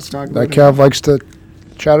 yeah, So let's talk about that Cav likes to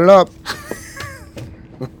chat it up.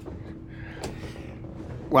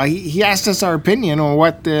 Well, he asked us our opinion on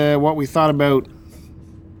what we thought about.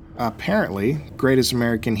 Apparently, Greatest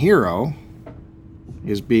American Hero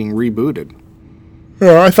is being rebooted.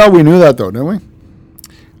 Yeah, I thought we knew that though, didn't we?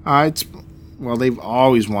 They've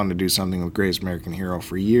always wanted to do something with Greatest American Hero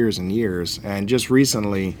for years and years, and just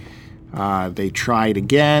recently they tried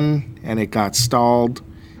again, and it got stalled.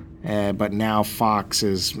 But now Fox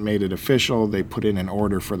has made it official. They put in an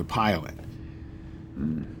order for the pilot.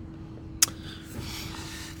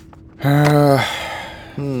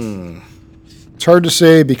 It's hard to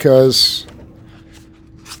say because,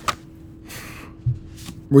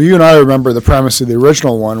 well, you and I remember the premise of the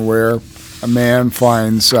original one where a man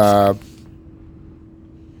finds, I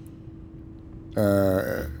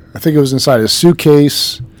think it was inside a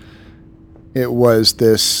suitcase. It was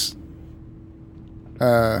this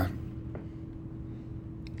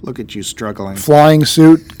Look at you struggling. flying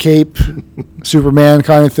suit, cape, Superman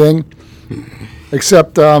kind of thing.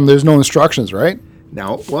 Except there's no instructions, right?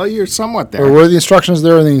 No, well, you're somewhat there. Or were the instructions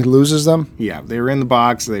there and then he loses them? Yeah, they were in the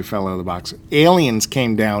box. They fell out of the box. Aliens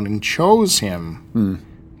came down and chose him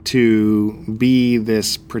to be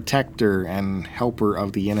this protector and helper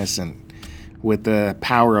of the innocent with the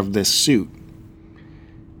power of this suit,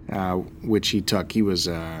 which he took. He was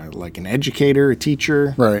like an educator, a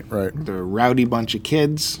teacher. Right. The rowdy bunch of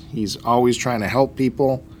kids. He's always trying to help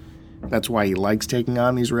people. That's why he likes taking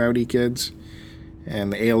on these rowdy kids.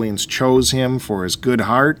 And the aliens chose him for his good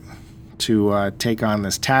heart to take on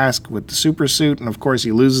this task with the super suit. And, of course,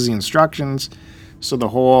 he loses the instructions. So the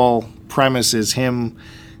whole premise is him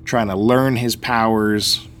trying to learn his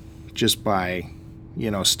powers just by,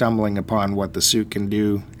 stumbling upon what the suit can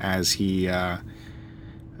do as he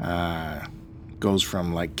goes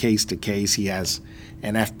from, like, case to case. He has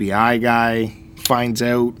an FBI guy, finds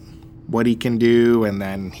out what he can do, and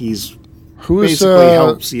then he's basically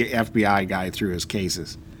helps the FBI guy through his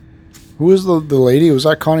cases. Who was the lady? Was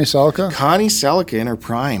that Connie Sellecca? Connie Sellecca in her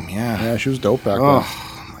prime, yeah. Yeah, she was dope back then.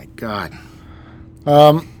 Oh, my God.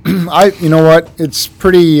 You know what? It's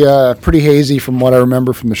pretty hazy from what I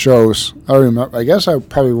remember from the shows. I guess I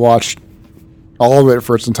probably watched all of it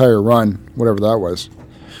for its entire run, whatever that was.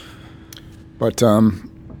 But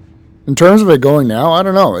in terms of it going now, I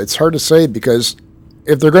don't know. It's hard to say because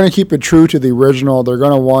if they're going to keep it true to the original, they're going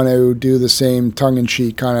to want to do the same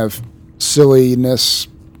tongue-in-cheek kind of silliness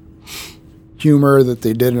humor that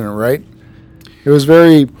they did in it, right? It was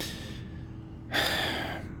funny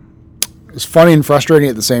and frustrating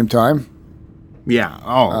at the same time. Yeah.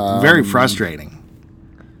 Oh, very frustrating.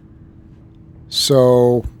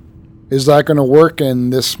 So is that going to work in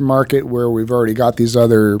this market where we've already got these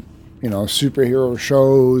other, superhero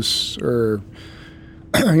shows, or,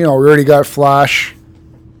 we already got Flash,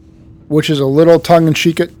 which is a little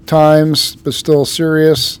tongue-in-cheek at times, but still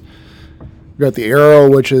serious. We've got the Arrow,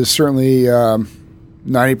 which is certainly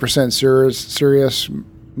 90% serious.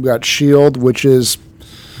 We've got Shield, which is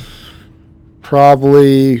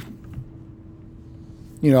probably,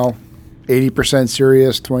 80%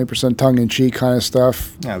 serious, 20% tongue-in-cheek kind of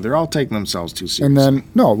stuff. Yeah, they're all taking themselves too seriously. And then,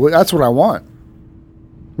 no, that's what I want.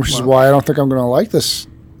 Which is why I don't think I'm going to like this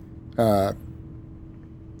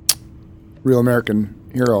Real American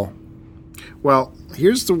Hero. Well,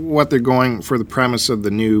 here's what they're going for the premise of the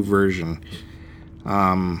new version.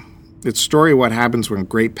 It's story of what happens when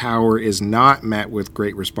great power is not met with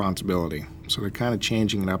great responsibility. So they're kind of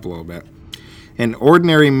changing it up a little bit. An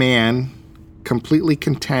ordinary man, completely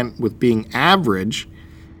content with being average,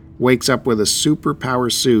 wakes up with a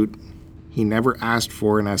superpower suit he never asked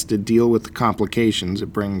for and has to deal with the complications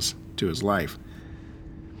it brings to his life.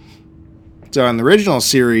 So in the original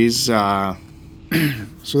series, so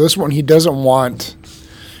this one he doesn't want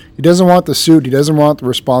the suit, he doesn't want the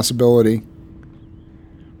responsibility.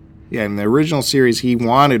 Yeah, in the original series he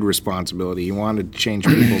wanted responsibility. He wanted to change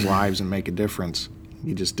people's lives and make a difference.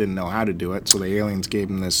 He just didn't know how to do it, so the aliens gave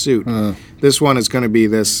him this suit. This one is going to be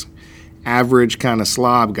this average kind of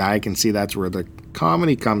slob guy. I can see that's where the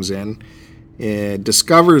comedy comes in.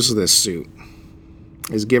 Discovers this suit,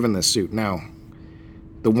 is given this suit. Now,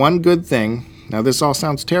 the one good thing, now this all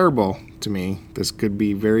sounds terrible to me. This could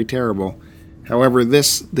be very terrible. However,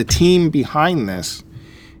 the team behind this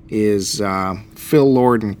is Phil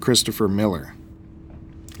Lord and Christopher Miller.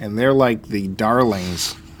 And they're like the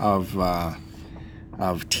darlings of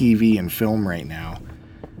TV and film right now.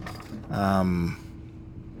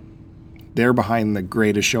 They're behind the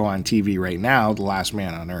greatest show on TV right now, The Last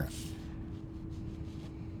Man on Earth.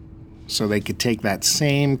 So they could take that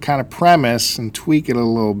same kind of premise and tweak it a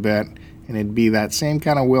little bit, and it'd be that same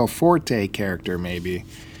kind of Will Forte character maybe,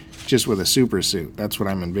 just with a super suit. That's what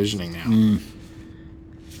I'm envisioning now.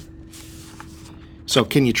 So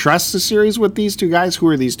can you trust the series with these two guys? Who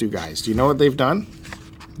are these two guys? Do you know what they've done?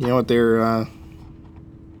 You know what their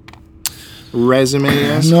resume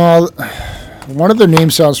is? No, one of their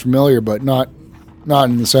names sounds familiar, but not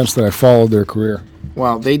in the sense that I followed their career.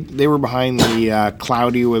 Well, they were behind the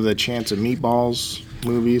Cloudy with a Chance of Meatballs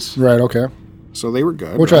movies. Right, okay. So they were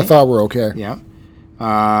good. Which right? I thought were okay. Yeah.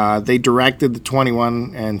 They directed the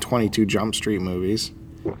 21 and 22 Jump Street movies.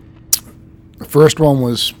 The first one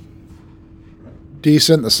was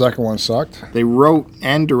decent. The second one sucked. They wrote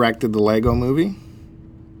and directed the Lego movie.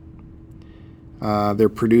 They're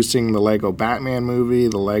producing the Lego Batman movie,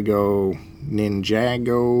 the Lego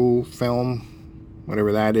Ninjago film,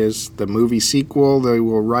 whatever that is, the movie sequel they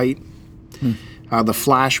will write. The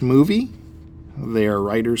Flash movie they are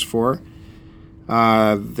writers for.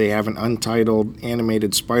 They have an untitled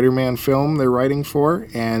animated Spider-Man film they're writing for,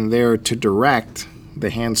 and they're to direct the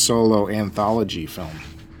Han Solo anthology film.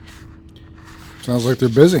 Sounds like they're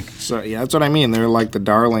busy. So yeah, that's what I mean. They're like the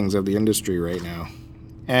darlings of the industry right now.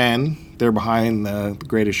 And they're behind the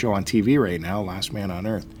greatest show on TV right now, Last Man on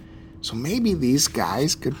Earth. So maybe these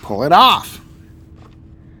guys could pull it off.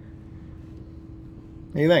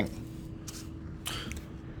 What do you think?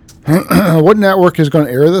 What network is going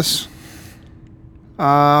to air this?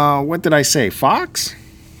 What did I say? Fox?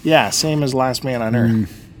 Yeah, same as Last Man on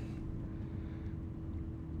Earth.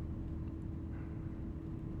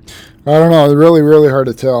 I don't know. It's really, really hard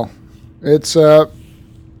to tell. It's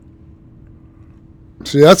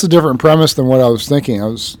see, that's a different premise than what I was thinking. I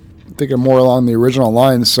was thinking more along the original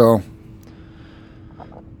lines, so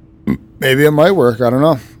maybe it might work. I don't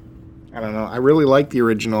know. I really like the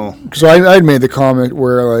original. Because I'd made the comment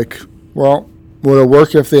where, like, well, would it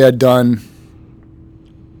work if they had done,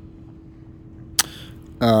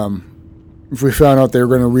 if we found out they were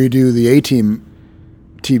going to redo the A-Team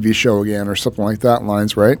TV show again or something like that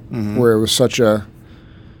lines, right? Mm-hmm. Where it was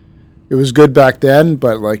it was good back then,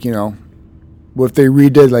 but, like, what if they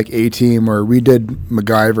redid, like, A-Team or redid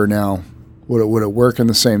MacGyver now? Would it work in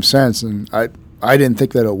the same sense? And I didn't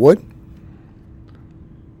think that it would.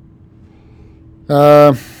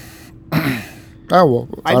 I don't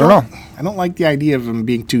know. I don't like the idea of him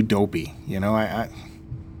being too dopey.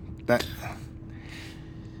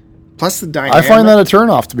 Plus the dynamic. I find that a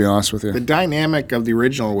turnoff, to be honest with you. The dynamic of the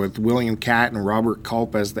original with William Catt and Robert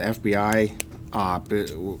Culp as the FBI op,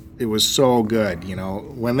 it was so good.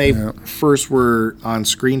 When they first were on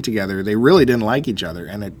screen together, they really didn't like each other,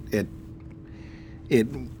 and it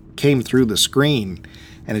came through the screen.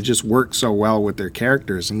 And it just worked so well with their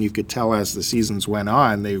characters. And you could tell as the seasons went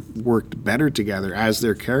on, they worked better together as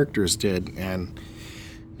their characters did. And,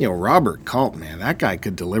 you know, Robert Culp, man, that guy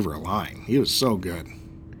could deliver a line. He was so good.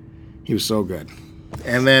 He was so good.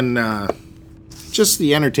 And then just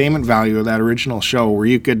the entertainment value of that original show where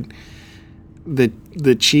you could,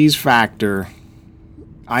 the cheese factor,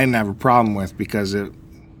 I didn't have a problem with because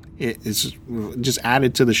it's just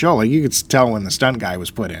added to the show. Like, you could tell when the stunt guy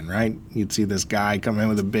was put in, right? You'd see this guy come in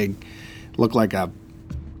with a big, look like a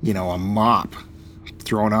mop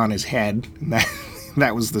thrown on his head.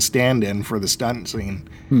 That was the stand-in for the stunt scene.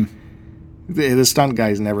 The stunt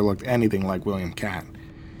guys never looked anything like William Katt.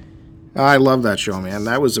 I love that show, man.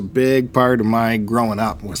 That was a big part of my growing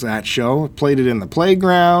up, was that show. I played it in the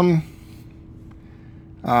playground.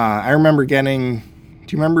 I remember getting...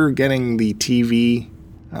 Do you remember getting the TV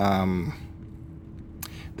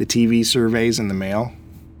surveys in the mail?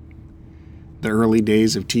 The early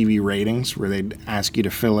days of TV ratings, where they'd ask you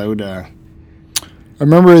to fill out I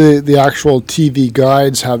remember the actual TV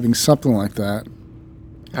guides having something like that.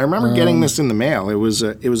 I remember getting this in the mail. It was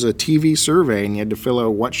a TV survey, and you had to fill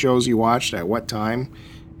out what shows you watched at what time.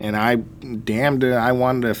 And I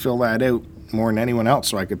wanted to fill that out more than anyone else,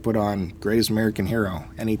 so I could put on Greatest American Hero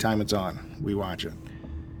anytime it's on. We watch it.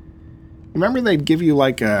 Remember they'd give you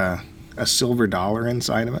like a silver dollar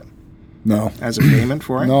inside of it? No. As a payment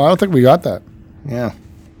for it? No, I don't think we got that. Yeah.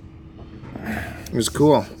 It was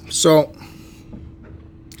cool. So,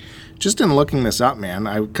 just in looking this up, man,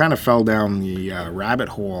 I kind of fell down the rabbit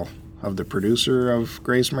hole of the producer of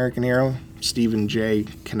Greatest American Hero, Stephen J.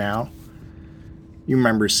 Cannell. You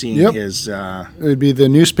remember seeing his... It would be the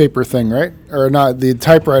newspaper thing, right? Or not, the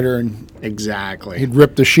typewriter. And exactly. He'd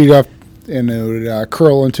rip the sheet up and it would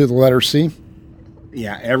curl into the letter C.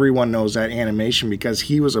 Yeah, everyone knows that animation because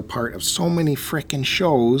he was a part of so many frickin'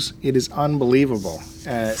 shows. It is unbelievable.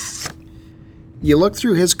 You look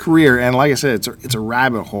through his career, and like I said, it's a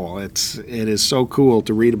rabbit hole. It is so cool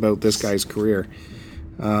to read about this guy's career.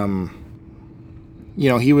 He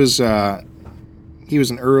was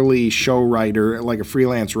an early show writer, like a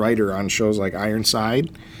freelance writer on shows like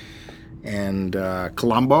Ironside and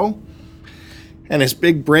Columbo. And his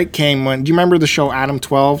big break came when... Do you remember the show Adam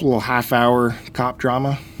 12, a little half-hour cop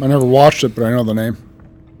drama? I never watched it, but I know the name.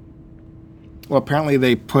 Well, apparently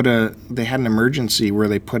they had an emergency where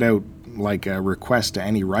they put out like a request to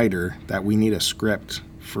any writer that we need a script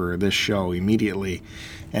for this show immediately.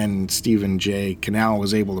 And Stephen J. Cannell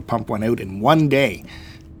was able to pump one out in one day,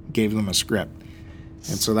 gave them a script.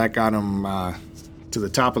 And so that got him to the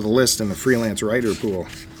top of the list in the freelance writer pool.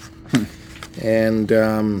 And...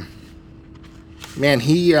 Man,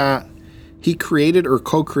 he created or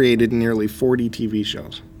co-created nearly 40 TV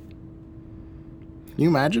shows. Can you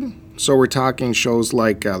imagine? So we're talking shows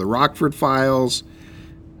like The Rockford Files,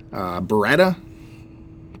 Beretta,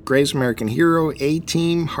 Greatest American Hero,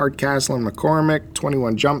 A-Team, Hardcastle and McCormick,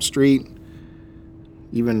 21 Jump Street,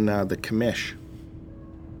 even The Commish.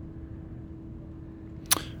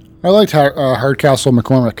 I liked Hardcastle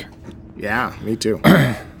McCormick. Yeah, me too.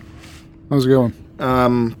 That was a good one.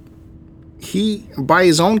 By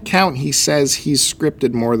his own count, he says he's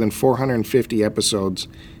scripted more than 450 episodes,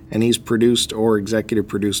 and he's produced or executive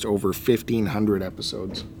produced over 1,500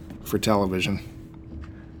 episodes for television.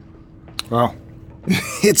 Wow.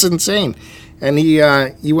 It's insane. And he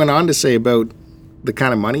went on to say about the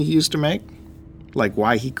kind of money he used to make, like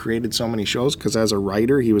why he created so many shows, because as a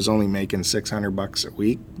writer, he was only making $600 a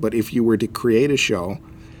week. But if you were to create a show,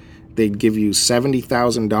 they'd give you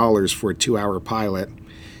 $70,000 for a 2-hour pilot,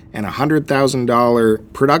 and a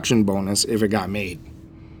 $100,000 production bonus if it got made.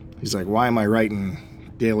 He's like, why am I writing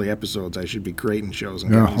daily episodes? I should be creating shows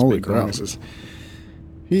and getting these big bonuses.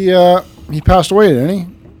 He passed away,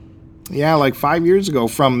 didn't he? Yeah, like 5 years ago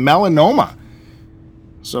from melanoma.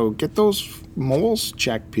 So get those moles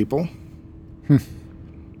checked, people.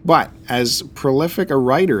 But as prolific a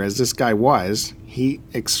writer as this guy was, he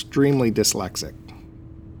extremely dyslexic.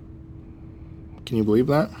 Can you believe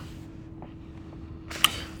that?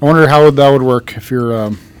 I wonder how that would work if you're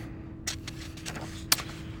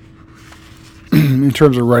in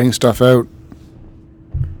terms of writing stuff out.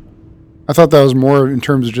 I thought that was more in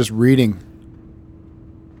terms of just reading.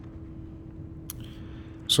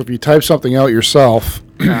 So if you type something out yourself...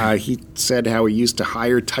 he said how he used to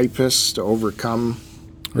hire typists to overcome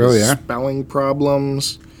spelling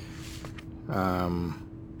problems. He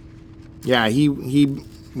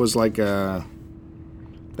was like a...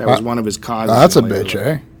 That was one of his causes. That's a bitch,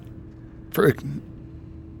 eh?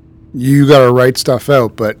 You got to write stuff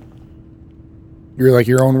out, but you're like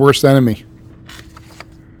your own worst enemy.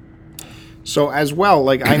 So as well,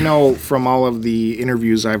 like I know from all of the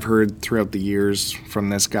interviews I've heard throughout the years from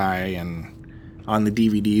this guy and on the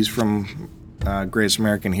DVDs from Greatest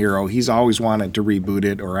American Hero, he's always wanted to reboot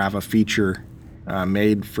it or have a feature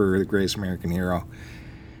made for the Greatest American Hero.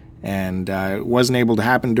 And it wasn't able to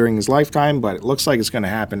happen during his lifetime, but it looks like it's going to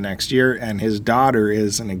happen next year. And his daughter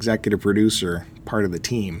is an executive producer, part of the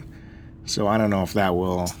team. So I don't know if that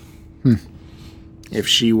will, if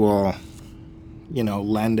she will,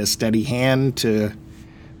 lend a steady hand to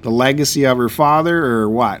the legacy of her father or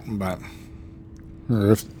what. But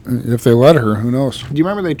Or if they let her, who knows? do you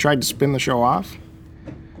remember they tried to spin the show off?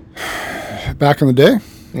 Back in the day?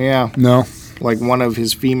 Yeah, No. like one of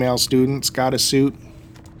his female students got a suit.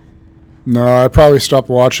 No, I probably stopped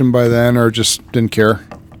watching by then or just didn't care.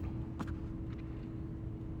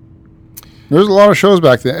 There was a lot of shows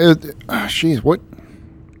back then. Jeez, what?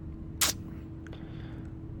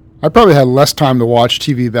 I probably had less time to watch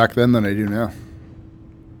TV back then than I do now.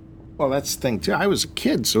 Well, that's the thing too. I was a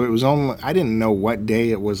kid, so it was only I didn't know what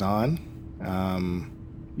day it was on.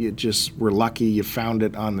 You just were lucky you found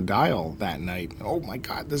it on the dial that night. Oh my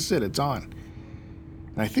God, this is it. It's on.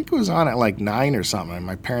 And I think it was on at like 9 or something. And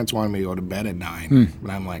my parents wanted me to go to bed at 9.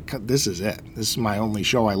 But I'm like, this is it. This is my only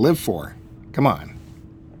show I live for. Come on.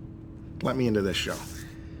 Let me into this show.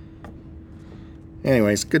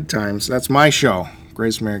 Anyways, good times. That's my show,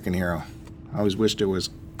 Greatest American Hero. I always wished it was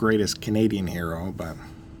Greatest Canadian Hero, but...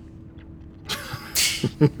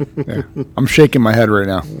 Yeah. I'm shaking my head right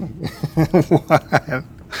now. What?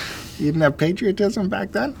 You didn't have patriotism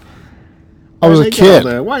back then? I was a kid.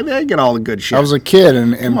 Why did they get all the good shit? I was a kid,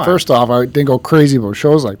 and first off, I didn't go crazy about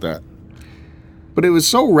shows like that. But it was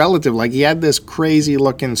so relative. Like, he had this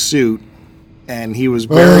crazy-looking suit, and he was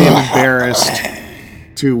very embarrassed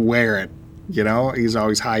to wear it. He's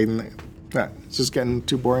always hiding it. It's just getting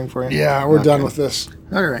too boring for you? Yeah, we're done with this.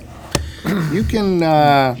 All right. You can,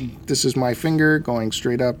 this is my finger going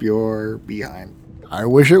straight up your behind. I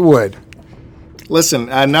wish it would. Listen,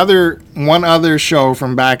 one other show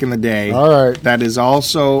from back in the day All right. that is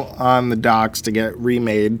also on the docks to get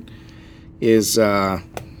remade is,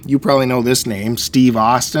 you probably know this name, Steve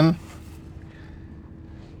Austin.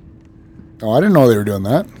 Oh, I didn't know they were doing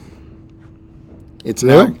that. It's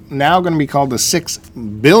Really? now going to be called The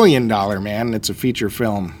 $6 Billion Man. It's a feature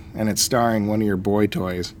film, and it's starring one of your boy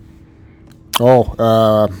toys.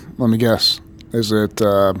 Oh, let me guess. Is it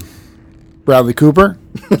Bradley Cooper?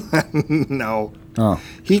 No. Oh.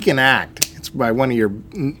 He can act. It's by one of your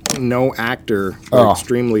no actor,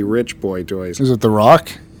 extremely rich boy toys. Is it The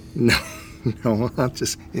Rock? No,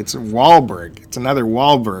 it's Wahlberg. It's another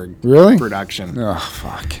Wahlberg Really? production. Oh,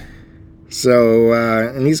 fuck. So,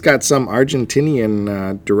 and he's got some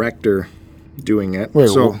Argentinian director doing it. Wait,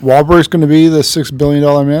 so Wahlberg's going to be the $6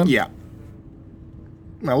 billion man? yeah.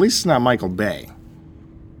 Well, at least it's not Michael Bay.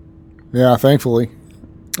 Yeah, thankfully.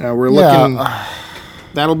 We're looking.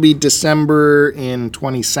 That'll be December in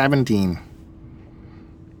 2017.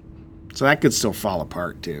 So that could still fall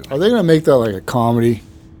apart too. Are they going to make that like a comedy?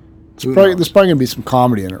 Who There's knows? probably going to be some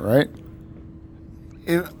comedy in it, right?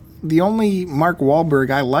 The only Mark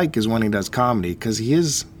Wahlberg I like is when he does comedy because he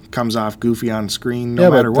comes off goofy on screen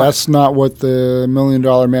no matter but what. that's not what the $1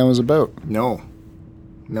 Million Man was about. No,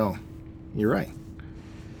 you're right.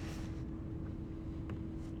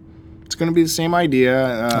 It's going to be the same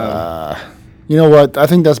idea. You know what? I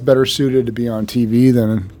think that's better suited to be on TV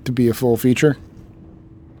than to be a full feature.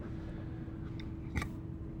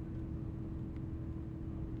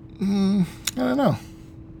 I don't know.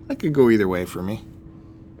 That could go either way for me.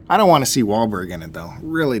 I don't want to see Wahlberg in it though.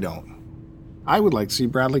 Really don't. I would like to see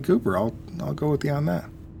Bradley Cooper. I'll go with you on that.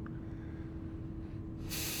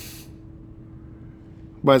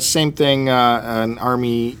 But same thing. An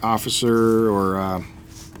Army officer or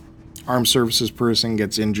armed services person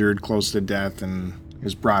gets injured close to death and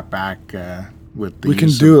is brought back with the We can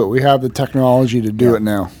use do it. We have the technology to do it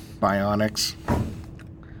now. of bionics.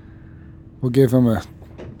 We'll give him a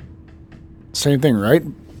same thing, right?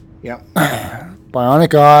 Yep.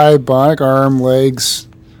 Bionic eye, bionic arm, legs.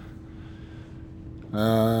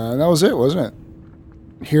 That was it, wasn't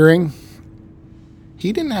it? Hearing.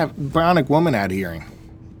 He didn't have Bionic Woman had hearing.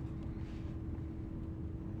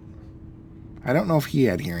 I don't know if he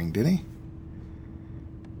had hearing, did he?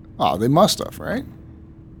 Oh, they must have, right?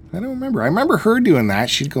 I don't remember. I remember her doing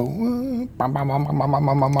that. She'd go, bum, bum, bum, bum, bum, bum,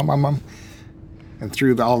 bum, bum, bum, bum. And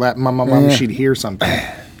through all that she'd hear something.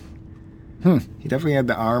 He definitely had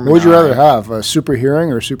the arm. What would you rather have, super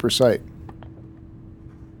hearing or super sight?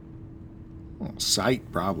 Well,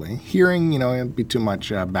 sight, probably. Hearing, it'd be too much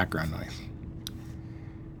background noise.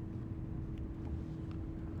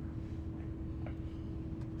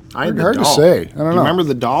 I had the Hard to doll. say. I don't know. You remember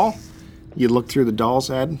the doll? You look through the doll's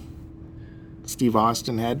head. Steve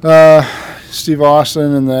Austin head. Steve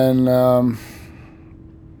Austin, and then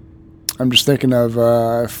I'm just thinking of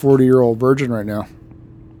 40-year-old virgin right now.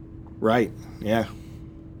 Right. Yeah.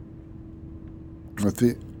 With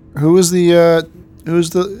who's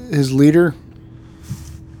his leader?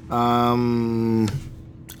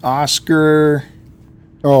 Oscar.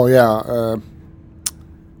 Oh yeah.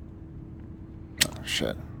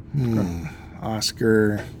 Shit.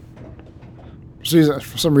 Oscar.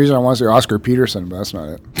 For some reason, I want to say Oscar Peterson, but that's not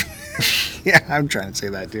it. Yeah, I'm trying to say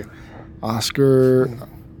that too. Oscar.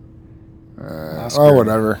 Oscar. Oh,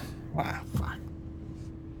 whatever. Wow. Fuck.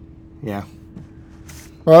 Yeah.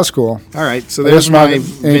 Well, that's cool. All right. So There's there's not my any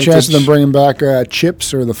vintage. chance of them bringing back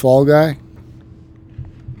Chips or the Fall Guy?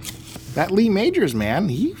 That Lee Majors man,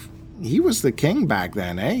 he was the king back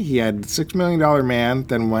then, eh? He had $6 Million Man.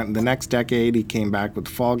 Then went the next decade, he came back with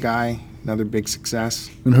the Fall Guy, another big success.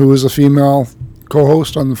 And who was the female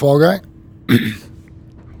co-host on the Fall Guy?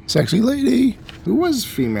 Sexy lady. Who was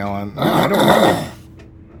female on? I don't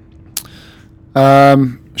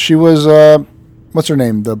know. She was what's her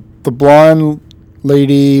name? The blonde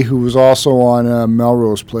lady who was also on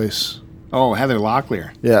Melrose Place. Oh, Heather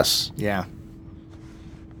Locklear. Yes. Yeah.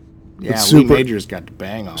 Yeah, It's Lee super- Majors got to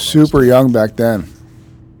bang all those. Super young back then.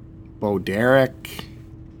 Bo Derek,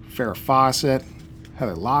 Farrah Fawcett,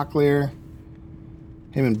 Heather Locklear.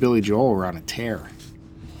 Him and Billy Joel were on a tear.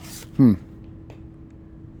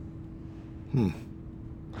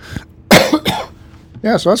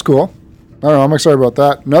 Yeah, so that's cool. I don't know. I'm excited about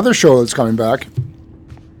that. Another show that's coming back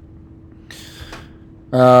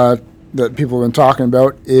that people have been talking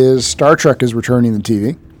about is Star Trek is returning to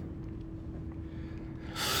TV.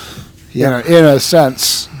 Yeah. In a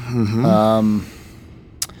sense.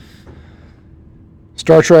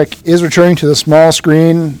 Star Trek is returning to the small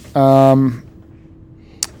screen. But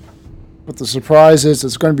the surprise is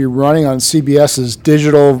it's going to be running on CBS's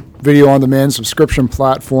digital video on demand subscription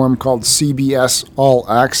platform called CBS All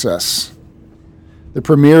Access. The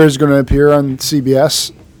premiere is going to appear on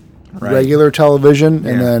CBS regular television,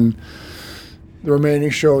 and then the remaining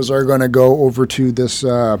shows are going to go over to this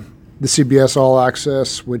the CBS All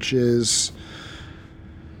Access, which is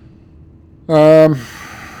apparently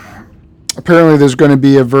there's going to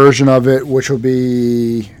be a version of it which will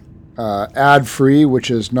be ad-free, which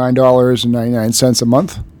is $9.99 a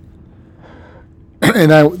month. And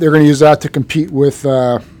they're going to use that to compete with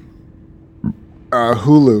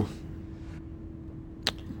Hulu.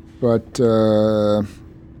 But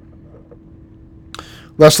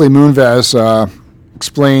Leslie Moonves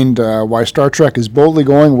explained why Star Trek is boldly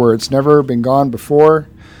going where it's never been gone before.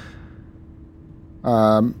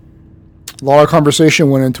 A lot of conversation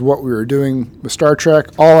went into what we were doing with Star Trek.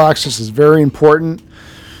 All Access is very important,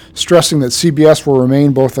 stressing that CBS will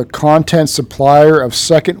remain both a content supplier of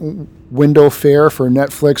second window fare for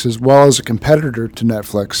Netflix as well as a competitor to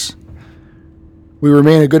Netflix. We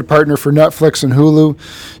remain a good partner for Netflix and Hulu.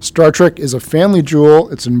 Star Trek is a family jewel.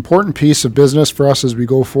 It's an important piece of business for us as we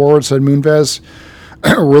go forward, said Moonves.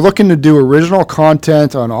 We're looking to do original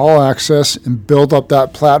content on All Access and build up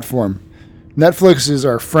that platform. Netflix is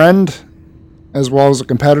our friend as well as a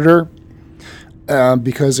competitor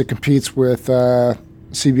because it competes with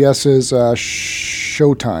CBS's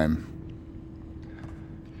Showtime.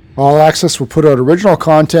 All Access will put out original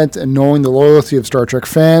content, and knowing the loyalty of Star Trek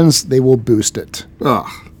fans, they will boost it. Ugh.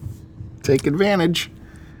 Take advantage.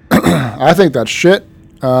 I think that's shit.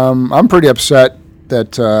 I'm pretty upset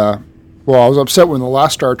that, I was upset when the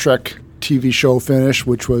last Star Trek TV show finished,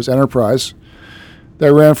 which was Enterprise.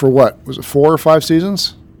 That ran for what? Was it 4 or 5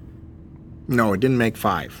 seasons? No, it didn't make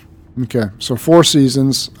 5. Okay, so 4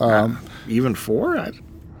 seasons. Even 4?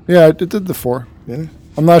 Yeah, it did the 4. Yeah.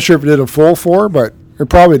 I'm not sure if it did a full 4, but it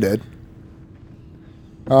probably did.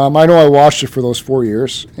 I know I watched it for those 4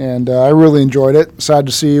 years, and I really enjoyed it. Sad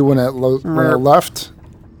to see when it left.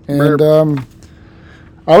 And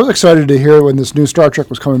I was excited to hear when this new Star Trek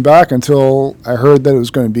was coming back until I heard that it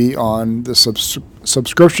was going to be on the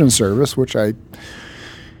subscription service, which I...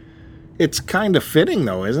 It's kind of fitting,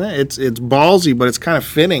 though, isn't it? It's ballsy, but it's kind of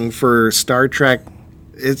fitting for Star Trek.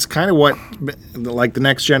 It's kind of what, like the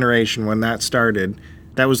Next Generation, when that started,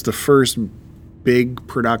 that was the first big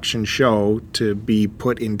production show to be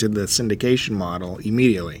put into the syndication model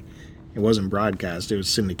immediately. It wasn't broadcast, it was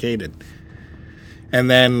syndicated. And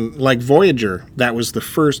then, like Voyager, that was the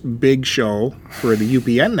first big show for the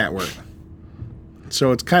UPN network.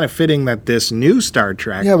 So it's kind of fitting that this new Star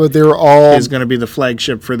Trek but they were all... is going to be the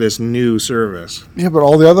flagship for this new service. Yeah, but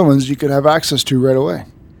all the other ones you could have access to right away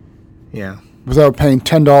Yeah. without paying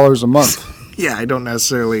 $10 a month. Yeah, I don't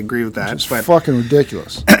necessarily agree with that. It's But fucking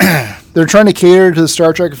ridiculous. They're trying to cater to the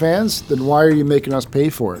Star Trek fans. Then why are you making us pay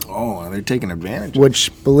for it? oh, they're taking advantage.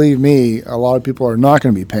 Which, believe me, a lot of people are not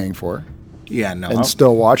going to be paying for Yeah, no, and I'll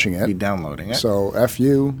still watching be it. downloading it. So F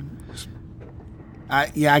you.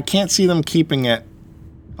 I can't see them keeping it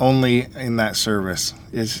only in that service.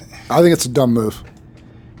 I think it's a dumb move.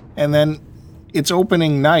 And then its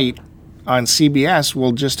opening night on CBS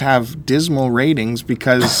will just have dismal ratings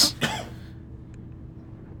because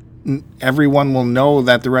everyone will know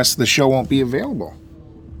that the rest of the show won't be available.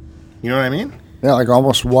 You know what I mean? Yeah, like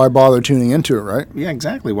almost why bother tuning into it, right? Yeah,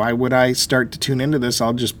 exactly. Why would I start to tune into this?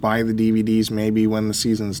 I'll just buy the DVDs maybe when the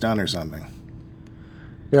season's done or something.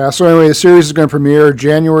 Yeah, so anyway, the series is going to premiere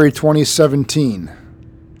January 2017.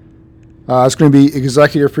 It's going to be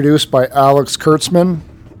executive produced by Alex Kurtzman.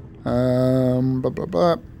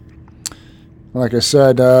 Like I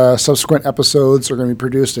said, subsequent episodes are going to be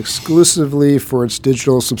produced exclusively for its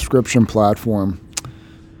digital subscription platform.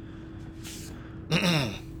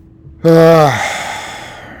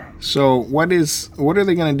 So what are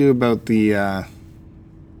they going to do about the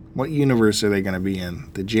what universe are they going to be in?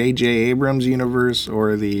 The J.J. Abrams universe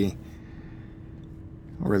or the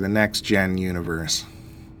next gen universe?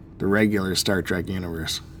 The regular Star Trek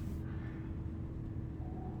universe?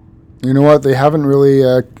 You know what? They haven't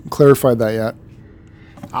really clarified that yet.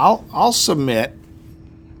 I'll submit.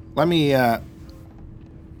 Let me.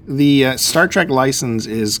 The Star Trek license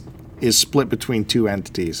is split between two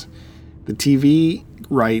entities. The TV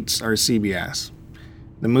rights are CBS.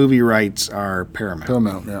 The movie rights are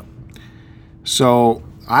Paramount. Yeah. So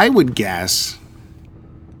I would guess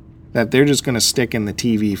that they're just going to stick in the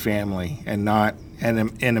TV family and not and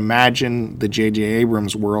imagine the J.J.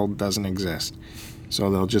 Abrams world doesn't exist.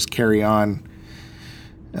 So they'll just carry on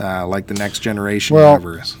like the Next Generation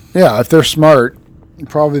universe. Yeah, if they're smart,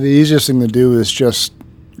 probably the easiest thing to do is just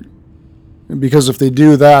because if they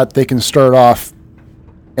do that, they can start off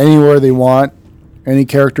anywhere they want, any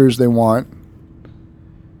characters they want.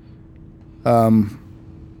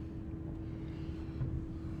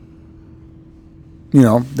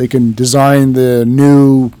 They can design the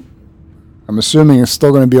new. I'm assuming it's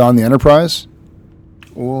still going to be on the Enterprise.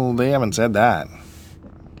 Well, they haven't said that.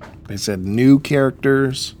 They said new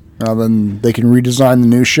characters. Now then, they can redesign the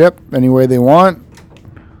new ship any way they want.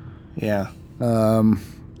 Yeah.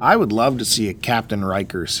 I would love to see a Captain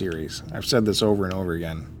Riker series. I've said this over and over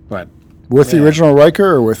again, but with the original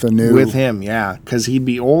Riker or with a new? With him, yeah, because he'd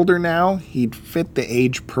be older now. He'd fit the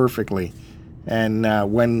age perfectly, and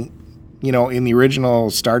when in the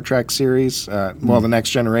original Star Trek series, the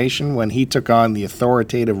Next Generation, when he took on the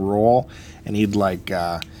authoritative role, and he'd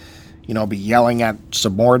be yelling at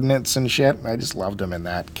subordinates and shit. I just loved him in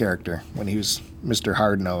that character when he was Mr.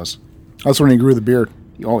 Hardnose. That's when he grew the beard.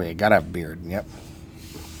 Oh, yeah, gotta have a beard, yep.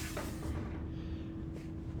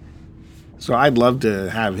 So I'd love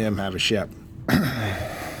to have him have a ship.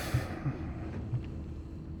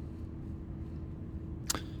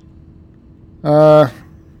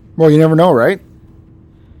 Well, you never know, right?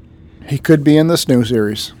 He could be in this new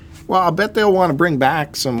series. Well, I bet they'll want to bring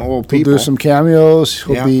back some old He'll people. do some cameos.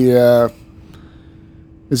 He'll be.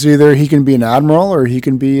 It's either he can be an admiral or he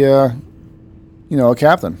can be, a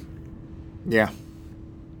captain. Yeah.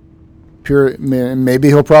 Maybe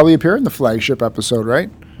he'll probably appear in the flagship episode, right?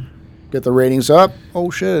 Get the ratings up.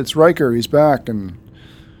 Oh shit, it's Riker. He's back, and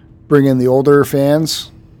bring in the older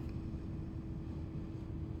fans.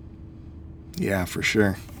 Yeah, for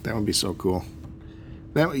sure. That would be so cool.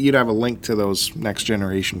 You'd have a link to those Next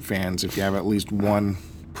Generation fans if you have at least one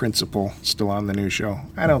principal still on the new show.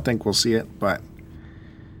 I don't think we'll see it, but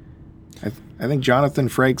I think Jonathan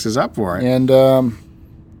Frakes is up for it. And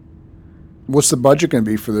what's the budget going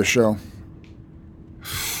to be for this show?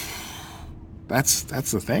 That's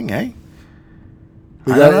the thing, eh?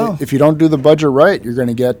 I don't know. If you don't do the budget right, you're going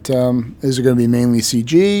to get. Is it going to be mainly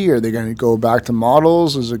CG? Are they going to go back to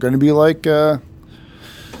models? Is it going to be like,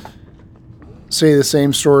 say, the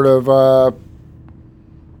same sort of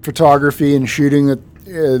photography and shooting that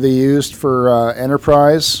they used for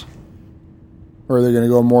Enterprise? Or are they going to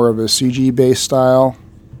go more of a CG-based style?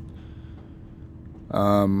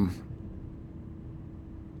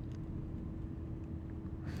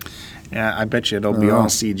 Yeah, I bet you it'll be all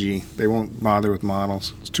CG. They won't bother with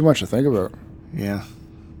models. It's too much to think about. Yeah.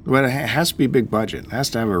 But it has to be a big budget. It has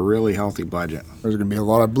to have a really healthy budget. There's going to be a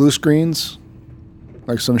lot of blue screens,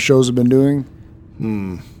 like some shows have been doing. I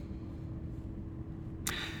don't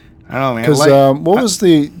know, man. Because what was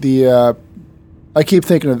the I keep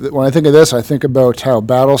thinking of, when I think of this, I think about how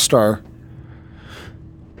Battlestar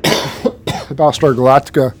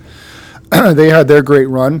Galactica, they had their great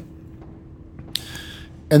run.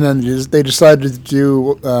 And then they decided to do,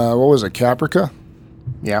 what was it, Caprica?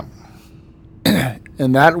 Yeah.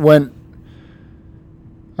 And that went,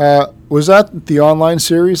 was that the online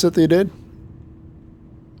series that they did?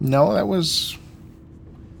 No, that was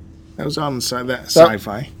on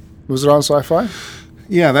Sci-Fi. Was it on Sci-Fi?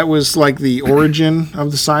 Yeah, that was like the origin of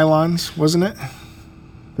the Cylons, wasn't it? I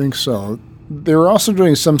think so. They were also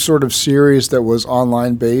doing some sort of series that was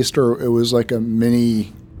online based, or it was like a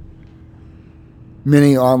mini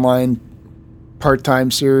online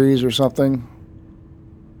part-time series or something.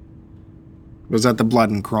 Was that the Blood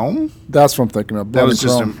and Chrome? That's what I'm thinking of. That was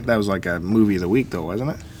that was like a movie of the week, though,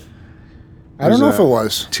 wasn't it? I don't know if it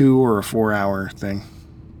was 2 or a 4 hour thing.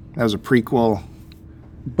 That was a prequel.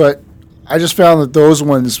 But I just found that those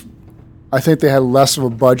ones, I think they had less of a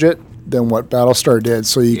budget than what Battlestar did,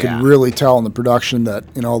 so you could really tell in the production that,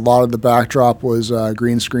 you know, a lot of the backdrop was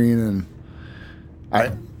green screen.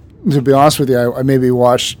 And to be honest with you, I maybe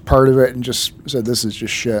watched part of it and just said, this is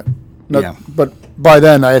just shit. But by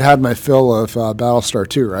then, I had my fill of Battlestar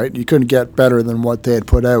 2, right? You couldn't get better than what they had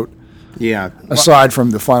put out. Yeah. Aside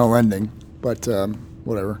from the final ending. But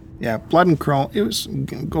whatever. Yeah, Blood and Chrome,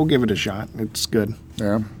 go give it a shot. It's good.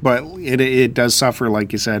 Yeah. But it does suffer,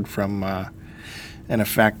 like you said, from an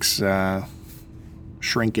effects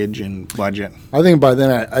shrinkage and budget. I think by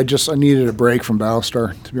then I needed a break from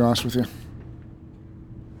Battlestar, to be honest with you.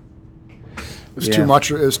 It was too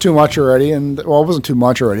much. It was too much already, and well, it wasn't too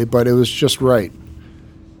much already, but it was just right.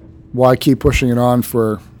 Why keep pushing it on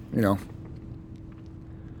for, you know?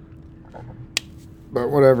 But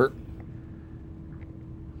whatever.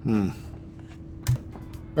 All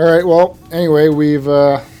right. Well, anyway, we've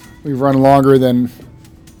run longer than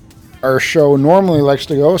our show normally likes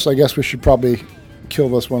to go, so I guess we should probably kill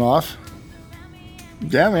this one off.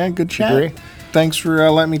 Yeah, man. Good chat. Agree. Thanks for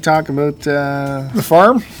letting me talk about the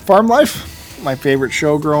farm life. My favorite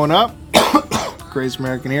show growing up, Greatest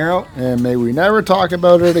American Hero. And may we never talk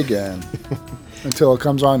about it again until it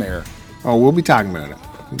comes on air. Oh, we'll be talking about it.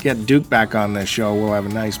 We'll get Duke back on this show. We'll have a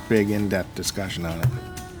nice, big, in-depth discussion on it.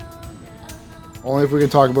 Only if we can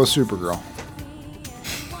talk about Supergirl.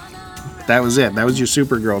 That was it. That was your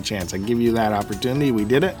Supergirl chance. I give you that opportunity. We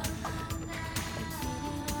did it.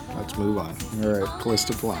 Let's move on. All right.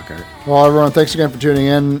 Callista Flockhart. Well, everyone, thanks again for tuning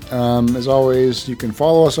in. As always, you can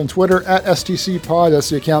follow us on Twitter at STCPod. That's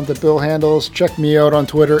the account that Bill handles. Check me out on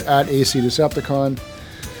Twitter at ACDecepticon.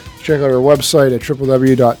 Check out our website at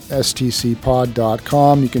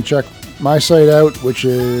www.stcpod.com. You can check my site out, which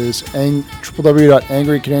is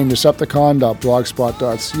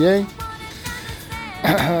www.angrycanadiandecepticon.blogspot.ca.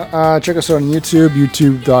 Check us out on YouTube,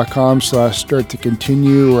 youtube.com/start to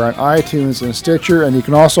continue. We're on iTunes and Stitcher, and you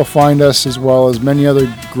can also find us, as well as many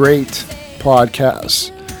other great podcasts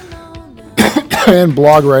and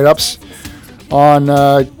blog write-ups, on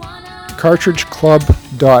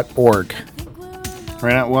cartridgeclub.org.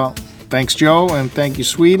 Right now, well, thanks, Joe, and thank you,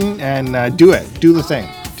 Sweden, and do it. Do the thing.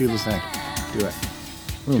 Do the thing. Do it.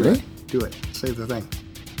 Okay. Do it. Say the thing.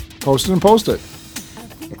 Post it and post it.